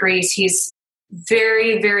master's degrees. He's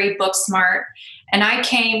very, very book smart. And I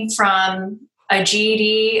came from a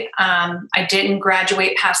GED. I didn't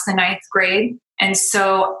graduate past the 9th grade. And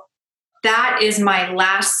so that is my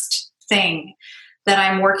last thing that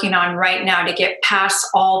I'm working on right now to get past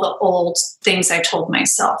all the old things I told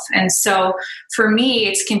myself. And so for me,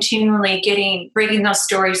 it's continually breaking those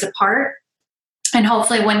stories apart. And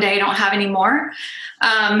hopefully one day I don't have any more.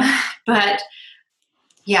 But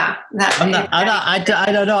yeah, I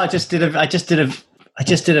don't know. I just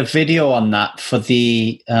did a video on that for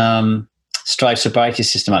the Strive sobriety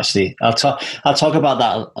system. Actually, I'll talk about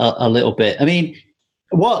that a little bit. I mean,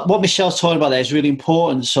 what Michelle's talking about there is really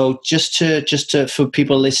important. So just to for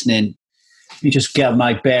people listening, let me just get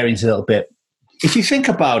my bearings a little bit. If you think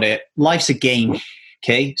about it, life's a game.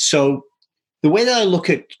 Okay, so the way that I look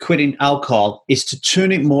at quitting alcohol is to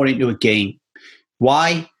turn it more into a game.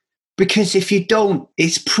 Why? Because if you don't,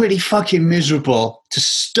 it's pretty fucking miserable to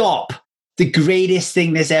stop the greatest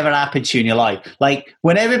thing that's ever happened to you in your life. Like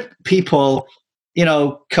whenever people,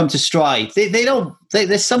 come to Strive,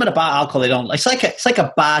 there's something about alcohol they don't like. It's like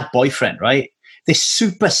a bad boyfriend, right? This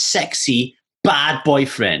super sexy bad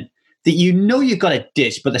boyfriend that you got to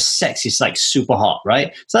ditch, but the sex is like super hot,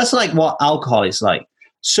 right? So that's like what alcohol is like.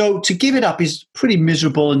 So to give it up is pretty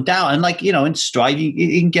miserable and down. And like, in Strive,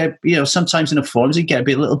 you can get, sometimes in the forums, you get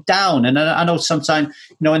a little down. And I know sometimes,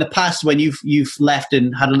 in the past when you've left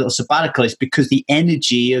and had a little sabbatical, it's because the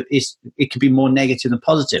energy it can be more negative than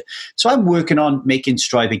positive. So I'm working on making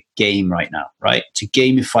Strive a game right now, right? To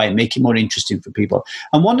gamify it, make it more interesting for people.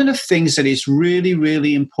 And one of the things that is really,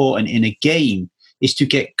 really important in a game is to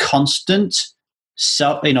get constant,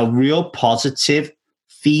 real positive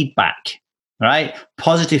feedback. Right?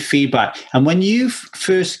 Positive feedback. And when you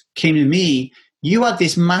first came to me, you had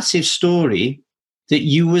this massive story that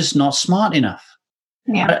you was not smart enough.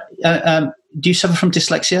 Yeah. Do you suffer from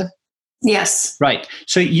dyslexia? Yes. Right.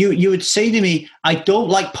 So you would say to me, I don't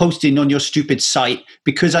like posting on your stupid site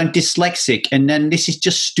because I'm dyslexic. And then this is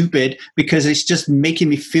just stupid because it's just making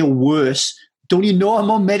me feel worse. Don't you know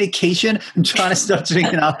I'm on medication and trying to stop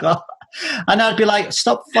drinking alcohol? And I'd be like,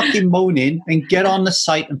 stop fucking moaning and get on the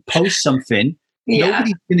site and post something. Yeah.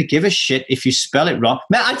 Nobody's going to give a shit if you spell it wrong.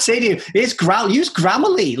 Man, I'd say to you, use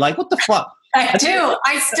Grammarly. Like, what the fuck? I do.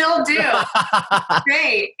 I still do.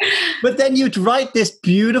 Great. But then you'd write this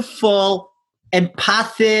beautiful,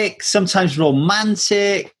 empathic, sometimes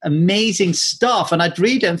romantic, amazing stuff. And I'd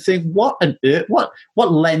read it and think, what on earth?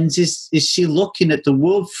 What lens is she looking at the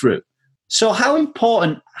world through? So how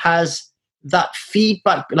important has that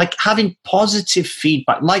feedback, like having positive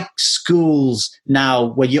feedback, like schools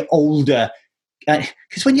now where you're older,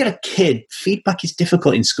 because when you're a kid, feedback is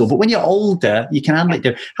difficult in school, but when you're older, you can handle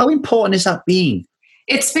it. How important has that been?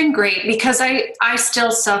 It's been great because I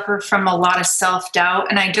still suffer from a lot of self-doubt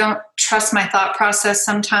and I don't trust my thought process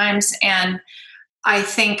sometimes. And I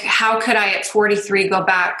think, how could I at 43 go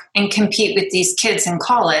back and compete with these kids in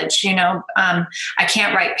college? I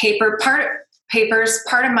can't write papers.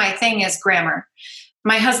 Part of my thing is grammar.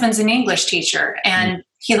 My husband's an English teacher and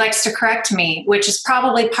he likes to correct me, which is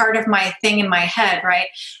probably part of my thing in my head, right?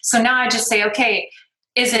 So now I just say, okay,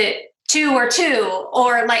 is it 2 or 2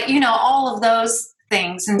 or like, all of those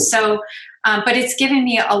things. And so, but it's given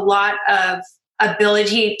me a lot of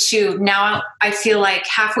ability to, now I feel like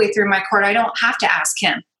halfway through my court, I don't have to ask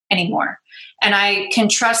him anymore. And I can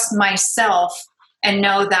trust myself and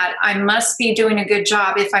know that I must be doing a good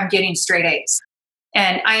job if I'm getting straight A's.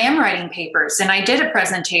 And I am writing papers and I did a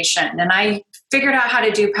presentation and I figured out how to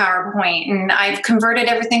do PowerPoint and I've converted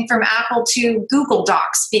everything from Apple to Google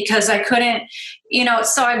Docs because I couldn't,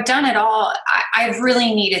 so I've done it all. I've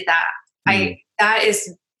really needed that. I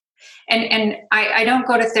don't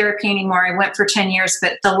go to therapy anymore. I went for 10 years,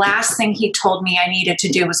 but the last thing he told me I needed to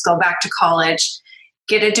do was go back to college,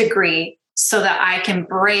 get a degree so that I can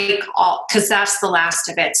break all, because that's the last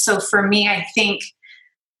of it. So for me, I think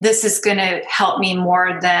this is going to help me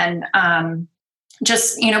more than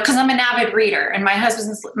just, because I'm an avid reader and my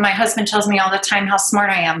husband tells me all the time how smart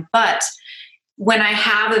I am. But when I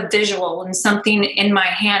have a visual and something in my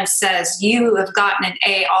hand says, you have gotten an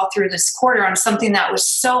A all through this quarter on something that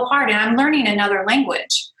was so hard and I'm learning another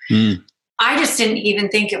language. I just didn't even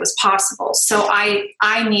think it was possible. So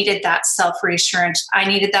I needed that self-reassurance. I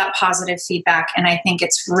needed that positive feedback. And I think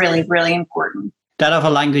it's really, really important. That other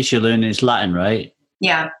language you're learning is Latin, right?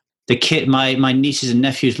 Yeah. my nieces and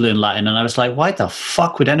nephews learn Latin, and I was like, why the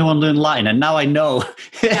fuck would anyone learn Latin? And now I know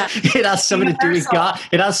it has something to do with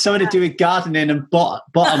to do with gardening and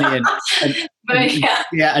botany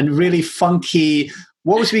and really funky.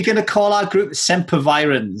 What was we going to call our group?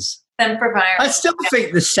 Sempervirens. I still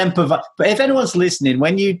think the Sempervirens. But if anyone's listening,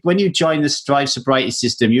 when you join the Strive Sobriety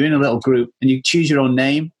system, you're in a little group and you choose your own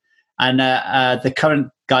name. And the current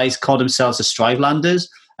guys call themselves the Strivelanders.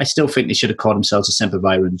 I still think they should have called themselves the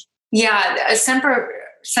Sempervirens. Yeah,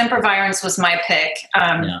 Sempervirens was my pick.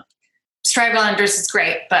 Strivelanders is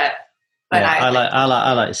great, but I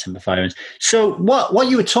like the Sempervirens. So what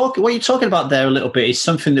you're talking about there a little bit is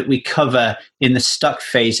something that we cover in the stuck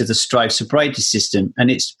phase of the Strive Sobriety system, and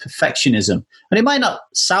it's perfectionism. And it might not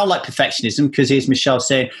sound like perfectionism because here's Michelle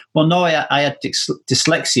saying, "Well, no, I had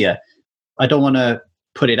dyslexia. I don't want to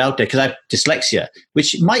put it out there because I have dyslexia,"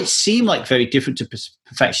 which might seem like very different to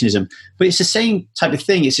perfectionism, but it's the same type of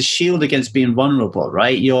thing. It's a shield against being vulnerable,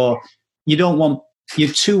 right? You're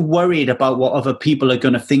too worried about what other people are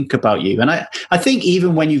going to think about you. And I think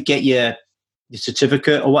even when you get your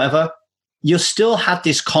certificate or whatever, you'll still have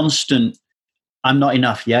this constant, I'm not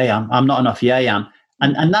enough. Yeah, I am. I'm not enough. Yeah, I am.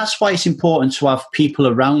 And that's why it's important to have people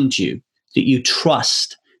around you that you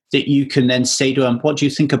trust, that you can then say to them, what do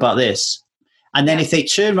you think about this? And then if they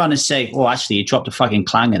turn around and say, oh, actually, you dropped a fucking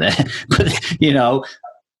clanger there, but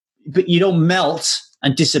you don't melt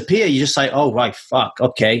and disappear. You're just like, oh, right, fuck,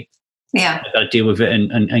 okay. Yeah. I got to deal with it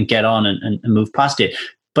and get on and move past it.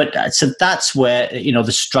 But so that's where,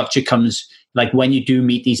 the structure comes, like when you do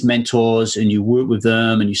meet these mentors and you work with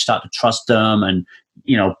them and you start to trust them and,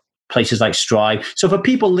 places like Strive. So for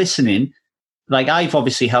people listening, like I've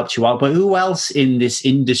obviously helped you out, but who else in this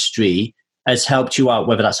industry has helped you out,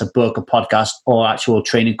 whether that's a book, a podcast, or actual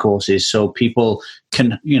training courses, so people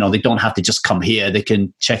can, they don't have to just come here, they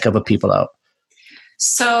can check other people out?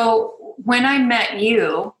 So when I met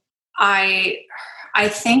you, I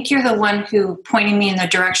think you're the one who pointed me in the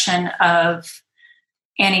direction of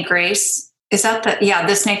Annie Grace. Is that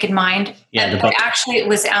This Naked Mind? Yeah. But actually it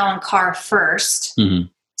was Alan Carr first. Mm-hmm.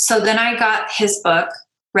 So then I got his book,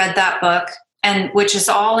 read that book, and which is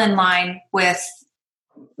all in line with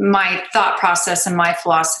my thought process and my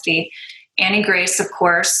philosophy. Annie Grace, of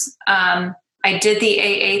course. I did the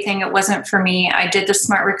AA thing. It wasn't for me. I did the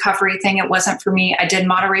smart recovery thing. It wasn't for me. I did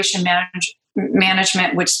moderation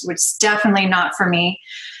management, which was definitely not for me.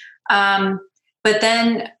 But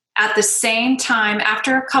then at the same time,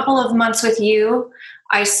 after a couple of months with you,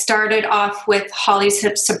 I started off with Holly's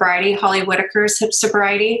Hip Sobriety, Holly Whitaker's Hip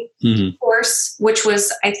Sobriety course, which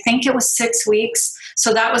was, I think it was 6 weeks.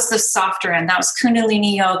 So that was the softer end. That was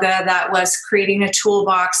Kundalini yoga. That was creating a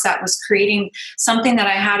toolbox. That was creating something that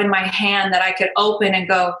I had in my hand that I could open and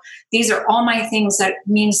go, these are all my things that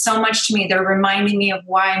mean so much to me. They're reminding me of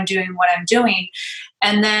why I'm doing what I'm doing.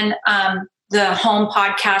 And then the home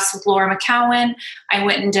podcast with Laura McCowan, I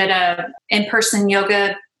went and did a in-person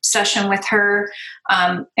yoga session with her,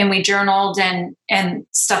 and we journaled and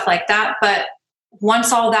stuff like that. But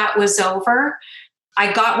once all that was over,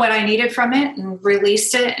 I got what I needed from it and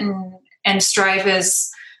released it. And Strive is,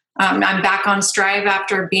 I'm back on Strive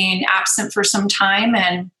after being absent for some time.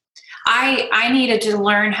 And I needed to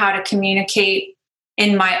learn how to communicate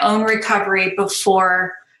in my own recovery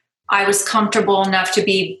before I was comfortable enough to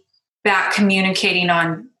be back communicating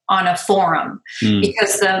on a forum,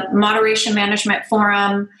 because the moderation management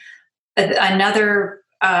forum, another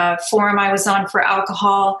forum I was on for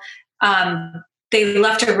alcohol, they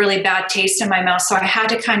left a really bad taste in my mouth. So I had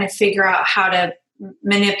to kind of figure out how to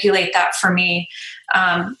manipulate that for me,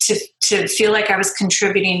 to feel like I was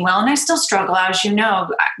contributing well. And I still struggle, as you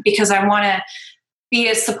know, because I want to be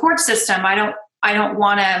a support system. I don't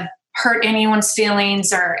want to hurt anyone's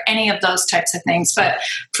feelings or any of those types of things. But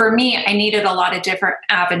for me, I needed a lot of different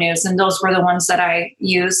avenues, and those were the ones that I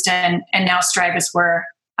used. And now Strive is where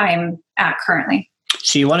I'm at currently.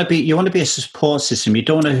 So you want to be a support system. You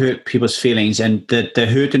don't want to hurt people's feelings, and the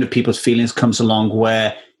hurting of people's feelings comes along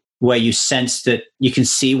where you sense that you can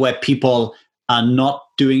see where people are not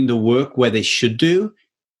doing the work where they should do,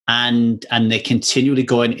 and they're continually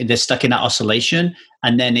going. They're stuck in that oscillation,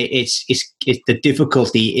 and then it's the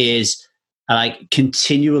difficulty is like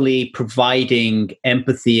continually providing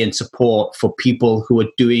empathy and support for people who are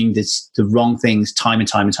doing the wrong things time and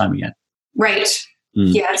time and time again. Right.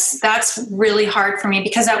 Yes, that's really hard for me,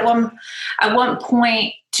 because at one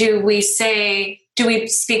point do we speak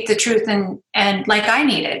the truth and like I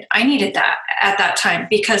needed that at that time,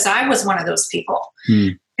 because I was one of those people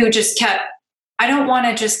who just kept, I don't want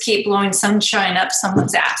to just keep blowing sunshine up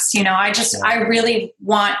someone's ass. I really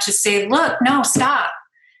want to say, look, no, stop.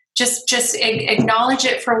 acknowledge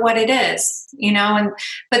it for what it is,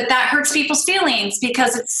 but that hurts people's feelings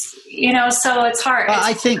because it's, so it's hard. Well,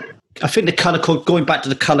 I think the color code, going back to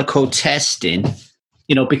the color code testing,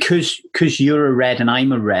 because you're a red and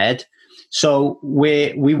I'm a red, so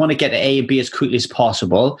we want to get to A and B as quickly as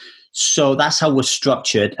possible. So that's how we're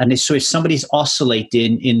structured. And so if somebody's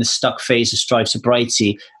oscillating in the stuck phase of strive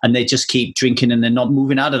sobriety and they just keep drinking and they're not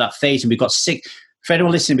moving out of that phase, and we've got for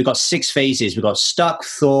anyone listening, we've got 6 phases. We've got stuck,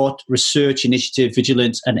 thought, research, initiative,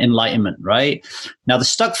 vigilance, and enlightenment, right? Now, the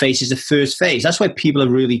stuck phase is the first phase. That's why people are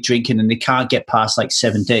really drinking and they can't get past like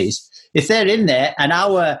 7 days. If they're in there and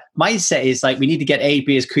our mindset is like, we need to get A,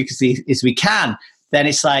 B as quick as we can, then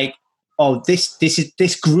it's like, oh, this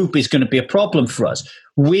group is going to be a problem for us.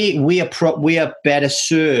 We are better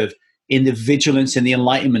served in the vigilance and the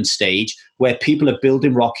enlightenment stage, where people are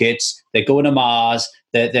building rockets, they're going to Mars,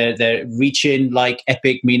 they're reaching like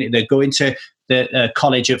epic meaning, they're going to the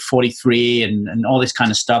college at 43 and all this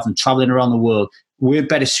kind of stuff and traveling around the world. We're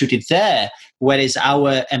better suited there. Whereas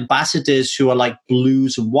our ambassadors who are like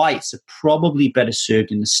blues and whites are probably better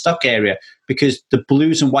served in the stuck area, because the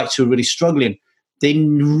blues and whites who are really struggling, they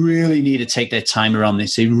really need to take their time around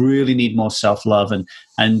this. They really need more self-love.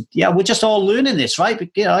 And yeah, we're just all learning this, right? But,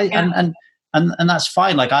 and that's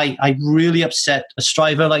fine. Like I really upset a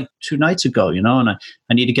striver like 2 nights ago, and I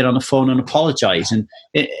need to get on the phone and apologize. And,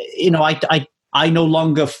 I no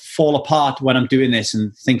longer fall apart when I'm doing this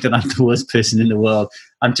and think that I'm the worst person in the world.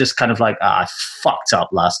 I'm just kind of like, I fucked up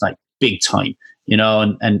last night, big time,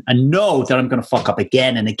 and know that I'm going to fuck up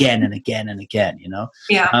again and again and again and again,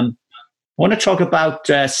 Yeah. I want to talk about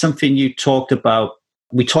something you talked about.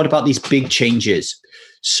 We talked about these big changes.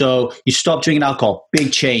 So you stop drinking alcohol,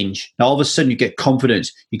 big change. Now all of a sudden you get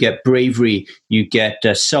confidence, you get bravery, you get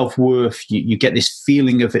self-worth, you get this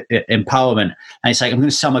feeling of empowerment. And it's like, I'm going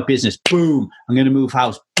to sell my business, boom. I'm going to move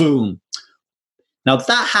house, boom. Now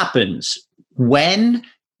that happens when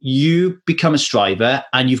you become a striver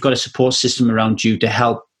and you've got a support system around you to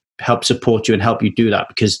help support you and help you do that,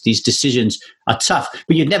 because these decisions are tough,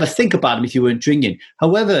 but you'd never think about them if you weren't drinking.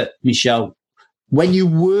 However, Michelle, when you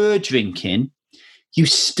were drinking, you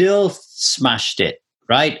still smashed it,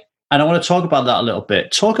 right? And I want to talk about that a little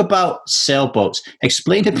bit. Talk about sailboats.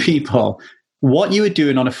 Explain to people what you were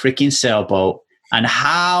doing on a freaking sailboat and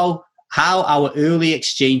how our early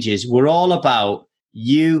exchanges were all about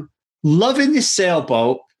you loving this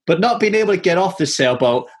sailboat, but not being able to get off the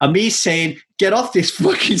sailboat, and me saying, get off this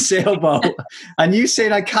fucking sailboat, and you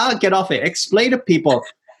saying, I can't get off it. Explain to people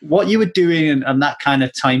what you were doing and that kind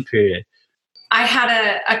of time period. I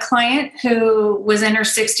had a client who was in her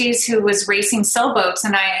 60s who was racing sailboats,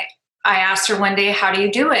 and I asked her one day, how do you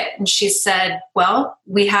do it? And she said, well,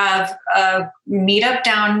 we have a meetup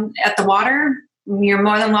down at the water. You're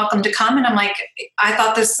more than welcome to come. And I'm like, I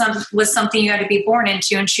thought this was something you had to be born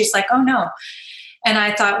into. And she's like, oh, no. And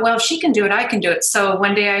I thought, well, if she can do it, I can do it. So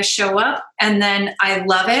one day I show up and then I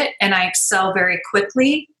love it and I excel very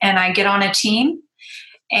quickly and I get on a team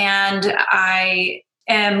and I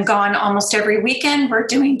am gone almost every weekend. We're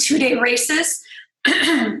doing 2-day races.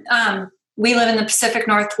 We live in the Pacific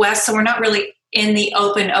Northwest, so we're not really in the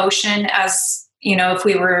open ocean as, if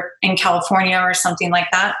we were in California or something like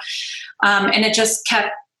that. And it just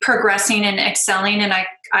kept progressing and excelling. And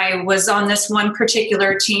I was on this one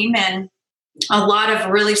particular team and a lot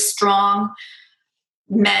of really strong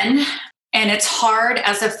men. And it's hard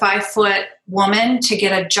as a 5-foot woman to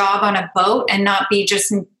get a job on a boat and not be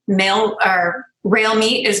just male or rail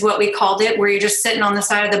meat is what we called it, where you're just sitting on the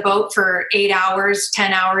side of the boat for 8 hours,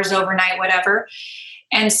 10 hours overnight, whatever.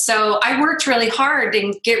 And so I worked really hard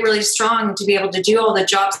and get really strong to be able to do all the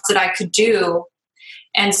jobs that I could do.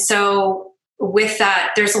 And so with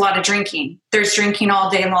that, there's a lot of drinking. There's drinking all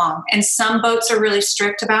day long. And some boats are really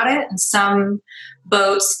strict about it, and some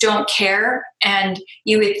boats don't care. And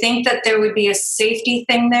you would think that there would be a safety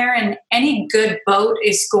thing there. And any good boat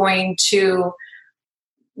is going to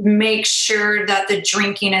make sure that the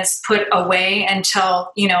drinking is put away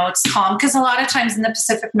until, it's calm. Because a lot of times in the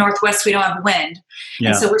Pacific Northwest, we don't have wind. Yeah.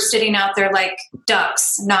 And so we're sitting out there like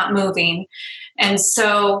ducks, not moving. And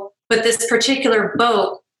so, but this particular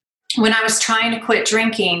boat, when I was trying to quit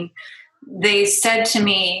drinking, they said to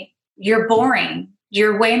me, you're boring.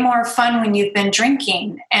 You're way more fun when you've been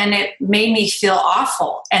drinking. And it made me feel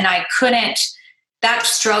awful. And I couldn't, that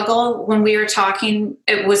struggle when we were talking,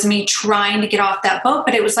 it was me trying to get off that boat,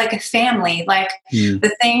 but it was like a family. Like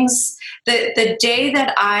the things, the day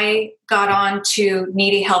that I got on to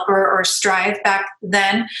Needy Helper or Strive back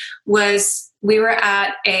then was we were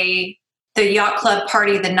at the yacht club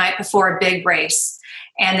party the night before a big race.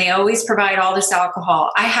 And they always provide all this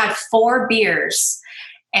alcohol. I had 4 beers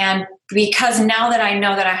And because now that I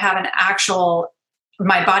know that I have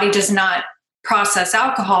my body does not process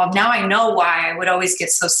alcohol, now I know why I would always get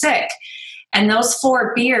so sick. And those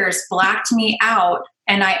 4 beers blacked me out,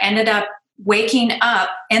 and I ended up waking up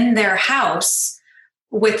in their house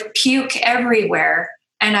with puke everywhere.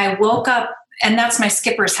 And I woke up, and that's my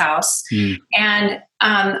skipper's house. And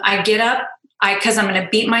I get up, because I'm going to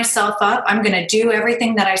beat myself up. I'm going to do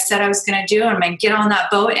everything that I said I was going to do. I'm going to get on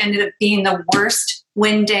that boat. It ended up being the worst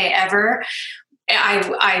wind day ever.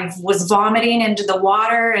 I was vomiting into the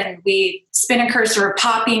water, and spinnakers were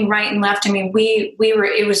popping right and left. I mean,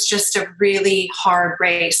 it was just a really hard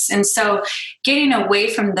race. And so getting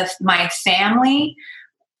away from my family,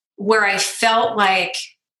 where I felt like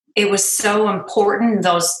it was so important,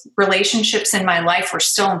 those relationships in my life were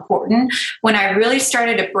so important. When I really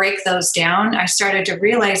started to break those down, I started to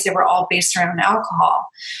realize they were all based around alcohol.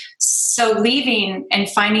 So leaving and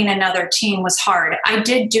finding another team was hard. I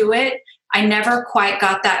did do it. I never quite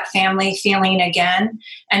got that family feeling again.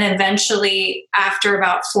 And eventually, after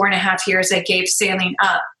about 4.5 years, I gave sailing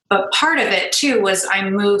up. But part of it, too, was I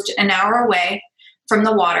moved an hour away from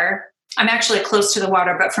the water. I'm actually close to the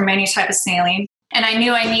water, but from any type of sailing. And I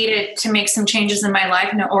knew I needed to make some changes in my life.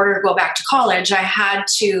 And in order to go back to college, I had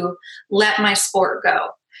to let my sport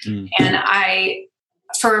go. And I,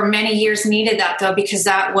 for many years, needed that, though, because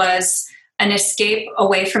that was an escape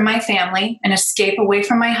away from my family, an escape away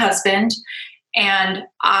from my husband. And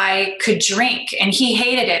I could drink, and he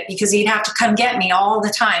hated it because he'd have to come get me all the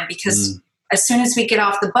time, because as soon as we get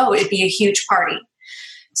off the boat, it'd be a huge party.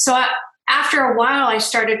 So after a while, I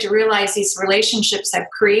started to realize these relationships I've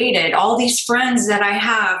created, all these friends that I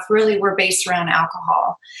have, really were based around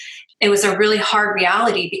alcohol. It was a really hard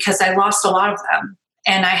reality because I lost a lot of them.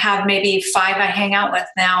 And I have maybe 5 I hang out with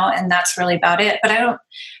now, and that's really about it. But I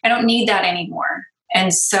don't need that anymore.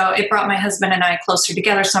 And so it brought my husband and I closer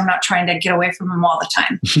together. So I'm not trying to get away from him all the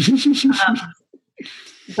time.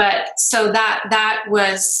 But so that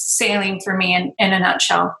was sailing for me in a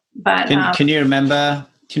nutshell. But can you remember?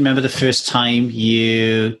 Do you remember the first time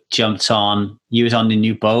you jumped on? You was on the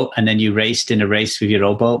new boat, and then you raced in a race with your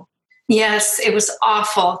old boat. Yes, it was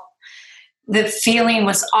awful. The feeling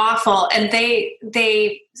was awful. And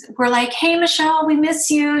they were like, "Hey, Michelle, we miss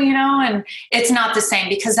you," and it's not the same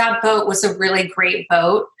because that boat was a really great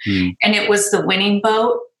boat. And it was the winning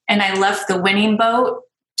boat. And I left the winning boat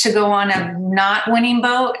to go on a not winning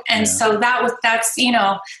boat. And so that's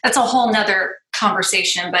a whole nother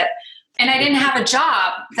conversation. And I didn't have a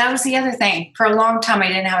job. That was the other thing. For a long time, I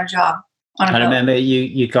didn't have a job on a boat. I remember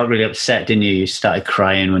you got really upset, didn't you? You started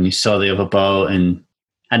crying when you saw the other boat,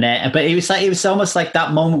 but it was almost like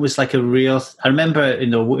that moment was like a real. I remember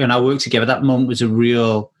when I worked together, that moment was a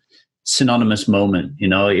real synonymous moment.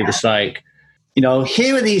 It was like,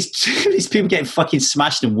 here are these people getting fucking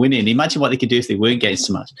smashed and winning. Imagine what they could do if they weren't getting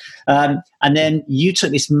smashed. And then you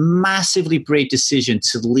took this massively brave decision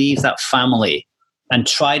to leave that family and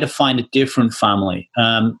try to find a different family.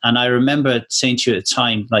 And I remember saying to you at the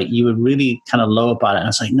time, like, you were really kind of low about it. And I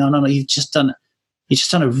was like, no, you've just done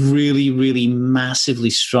a really, really massively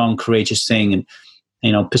strong, courageous thing.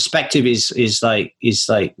 And, perspective is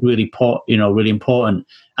really important.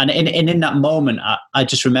 And in that moment, I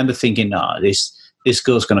just remember thinking, this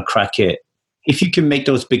girl's going to crack it. If you can make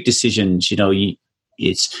those big decisions, we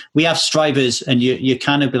have strivers, and you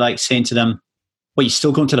kind of be like saying to them, well, you're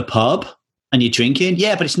still going to the pub and you're drinking?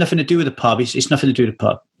 Yeah, but it's nothing to do with the pub. It's nothing to do with the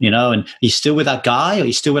pub, and you're still with that guy or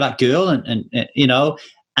you're still with that girl,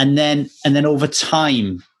 and then over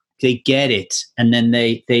time they get it, and then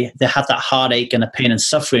they have that heartache and the pain and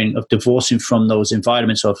suffering of divorcing from those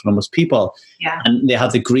environments or from those people. Yeah. And they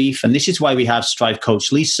have the grief. And this is why we have Strive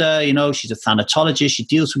Coach Lisa. She's a thanatologist. She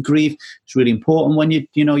deals with grief. It's really important when you're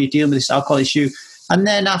dealing with this alcohol issue. And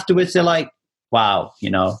then afterwards they're like, wow,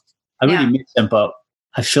 I really miss them, but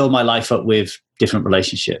I fill my life up with different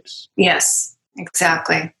relationships. Yes,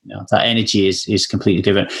 exactly. That energy is completely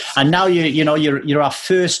different. And now you're our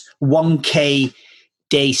first 1K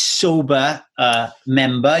day sober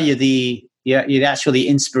member. You're actually the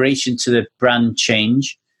inspiration to the brand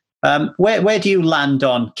change. Where do you land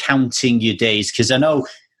on counting your days? Because I know,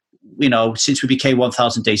 since we became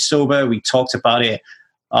 1,000 days sober, we talked about it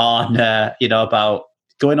on about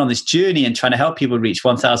going on this journey and trying to help people reach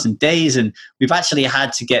 1,000 days. And we've actually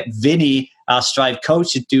had to get Vinny, our Strive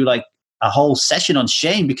coach, to do like a whole session on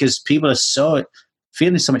shame, because people are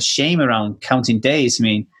feeling so much shame around counting days. I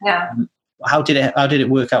mean, how did it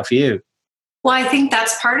work out for you? Well, I think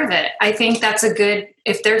that's part of it. I think that's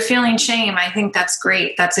if they're feeling shame, I think that's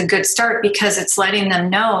great. That's a good start, because it's letting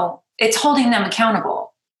them know, it's holding them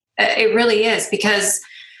accountable. It really is, because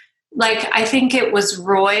like, I think it was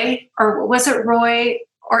Roy, or was it Roy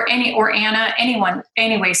or Anna, anyone.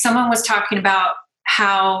 Anyway, someone was talking about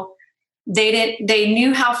how they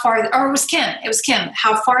knew how far, or it was Kim,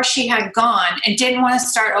 how far she had gone and didn't want to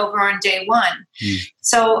start over on day one.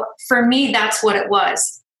 So for me, that's what it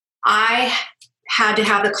was. I had to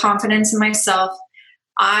have the confidence in myself.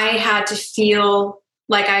 I had to feel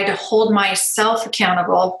like I had to hold myself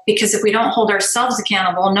accountable, because if we don't hold ourselves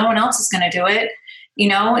accountable, no one else is going to do it,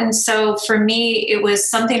 And so for me, it was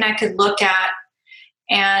something I could look at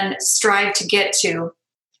and strive to get to.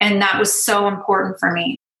 And that was so important for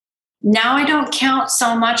me. Now I don't count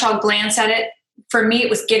so much. I'll glance at it. For me, it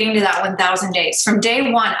was getting to that 1,000 days. From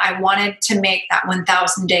day one, I wanted to make that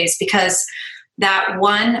 1,000 days, because that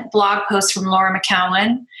one blog post from Laura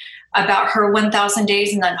McCowan about her 1,000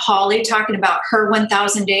 days, and then Holly talking about her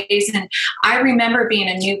 1,000 days. And I remember being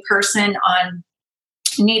a new person on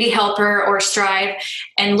Needy Helper or Strive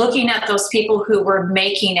and looking at those people who were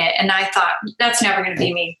making it. And I thought, that's never going to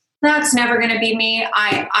be me. That's never going to be me.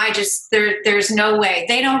 I just, there's no way.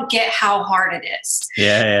 They don't get how hard it is.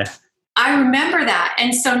 Yeah. I remember that.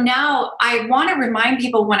 And so now I want to remind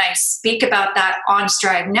people when I speak about that on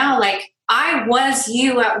Strive now, like, I was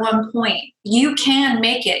you at one point. You can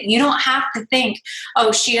make it. You don't have to think,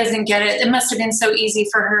 oh, she doesn't get it. It must have been so easy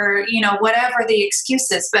for her, whatever the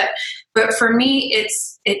excuses. But for me,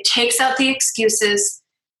 it takes out the excuses.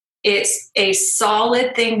 It's a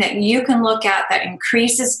solid thing that you can look at that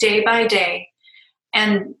increases day by day.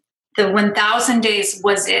 And the 1,000 days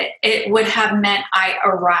was it. It would have meant I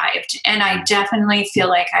arrived. And I definitely feel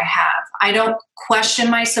like I have. I don't question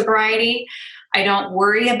my sobriety. I don't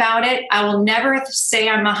worry about it. I will never say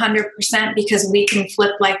I'm 100%, because we can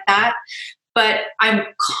flip like that. But I'm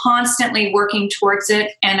constantly working towards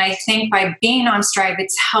it. And I think by being on Strive,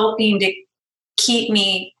 it's helping to keep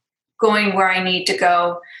me going where I need to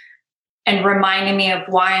go and reminding me of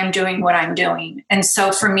why I'm doing what I'm doing. And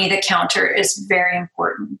so for me, the counter is very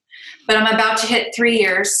important. But I'm about to hit 3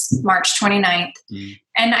 years, March 29th.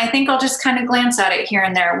 And I think I'll just kind of glance at it here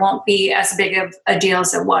and there. It won't be as big of a deal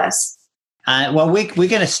as it was. Well, we're going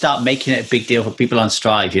to start making it a big deal for people on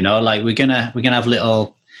Strive. Like we're gonna have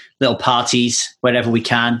little parties wherever we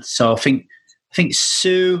can. So I think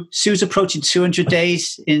Sue's approaching 200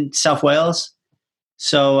 days in South Wales.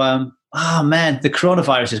 So oh man, the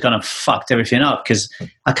coronavirus has gone and fucked everything up, because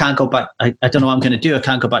I can't go back. I don't know what I'm going to do. I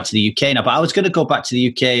can't go back to the UK now. But I was going to go back to the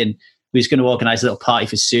UK, and we was going to organise a little party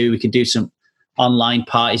for Sue. We could do some online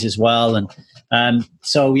parties as well, and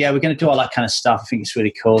so yeah, we're going to do all that kind of stuff. I think it's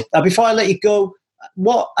really cool. Before I let you go,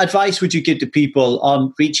 what advice would you give to people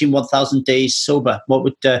on reaching 1,000 days sober? What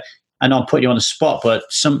would I know I'm putting you on the spot, but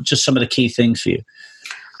some of the key things for you.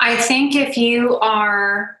 I think if you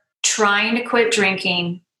are trying to quit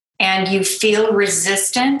drinking and you feel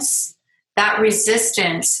resistance, that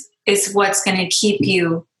resistance is what's going to keep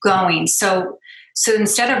you going. So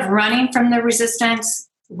instead of running from the resistance,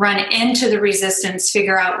 run into the resistance,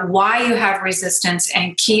 figure out why you have resistance,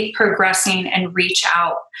 and keep progressing and reach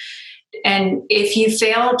out. And if you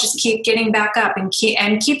fail, just keep getting back up and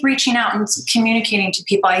keep reaching out and communicating to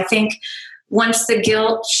people. I think once the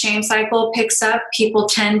guilt shame cycle picks up, people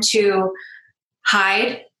tend to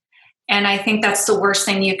hide. And I think that's the worst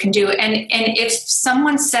thing you can do. And if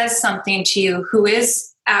someone says something to you who is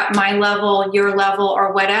at my level, your level,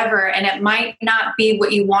 or whatever, and it might not be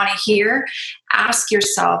what you want to hear, ask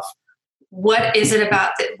yourself, what is it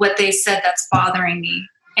about what they said that's bothering me?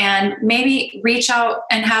 And maybe reach out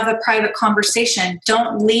and have a private conversation.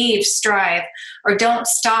 Don't leave Strive, or don't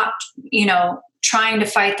stop, trying to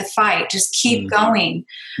fight the fight. Just keep going.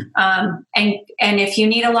 And if you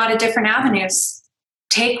need a lot of different avenues,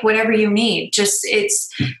 take whatever you need. Just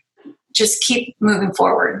keep moving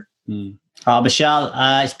forward. Michelle,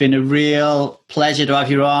 it's been a real pleasure to have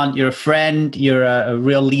you on. You're a friend. You're a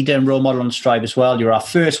real leader and role model on Strive as well. You're our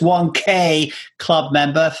first 1K club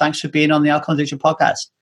member. Thanks for being on the Alcohol Addiction Podcast.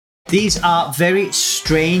 These are very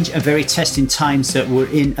strange and very testing times that we're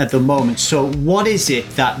in at the moment. So what is it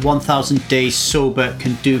that 1,000 Days Sober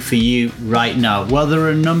can do for you right now? Well, there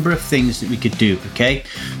are a number of things that we could do, okay?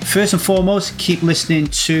 First and foremost, keep listening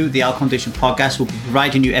to the Alcohol Addiction Podcast. We'll be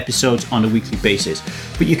providing you episodes on a weekly basis.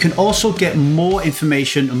 But you can also get more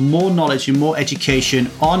information and more knowledge and more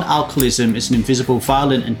education on alcoholism as an invisible,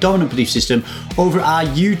 violent and dominant belief system over our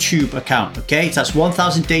YouTube account, okay? That's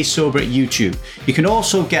 1,000 Days Sober at YouTube. You can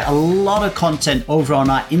also get a lot of content over on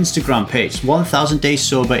our Instagram page, 1,000 Days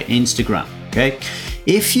Sober Instagram, okay?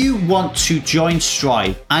 If you want to join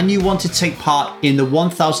Strive and you want to take part in the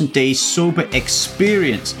 1000 Days Sober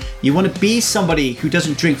Experience, you want to be somebody who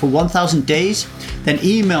doesn't drink for 1000 days, then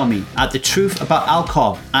email me at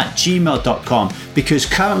thetruthaboutalcohol@gmail.com, because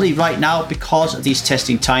currently right now, because of these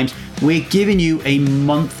testing times, we're giving you a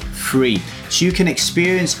month free. So you can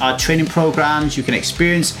experience our training programs, you can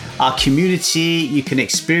experience our community, you can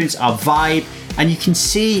experience our vibe, and you can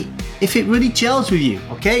see if it really gels with you,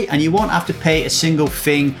 okay? And you won't have to pay a single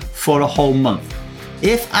thing for a whole month.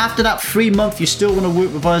 If after that free month you still want to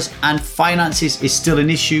work with us and finances is still an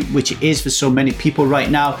issue, which it is for so many people right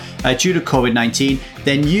now due to COVID-19,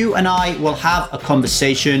 then you and I will have a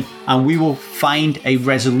conversation and we will find a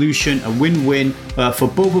resolution, a win-win for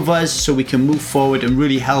both of us, so we can move forward and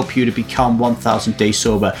really help you to become 1000 days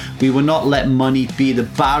sober. We will not let money be the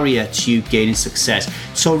barrier to you gaining success.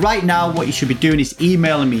 So right now, what you should be doing is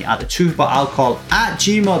emailing me at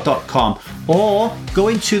thetruthaboutalcohol@gmail.com, or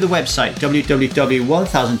going to the website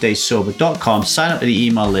www.1000dayssober.com, sign up to the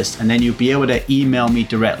email list, and then you'll be able to email me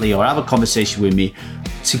directly or have a conversation with me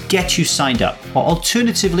to get you signed up. Or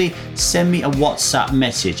alternatively, send me a WhatsApp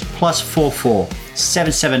message, +44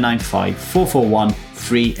 7795 441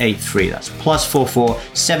 383. That's +44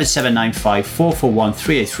 7795 441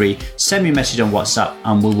 383. Send me a message on WhatsApp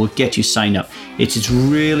and we will get you signed up. It is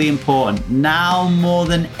really important now more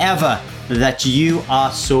than ever that you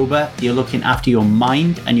are sober. You're looking after your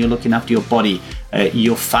mind and you're looking after your body.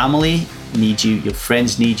 Your family need you, your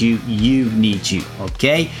friends need you, you need you,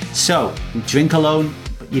 okay? So drink alone,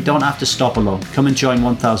 but you don't have to stop alone. Come and join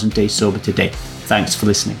 1000 Days Sober today. Thanks for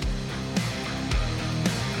listening.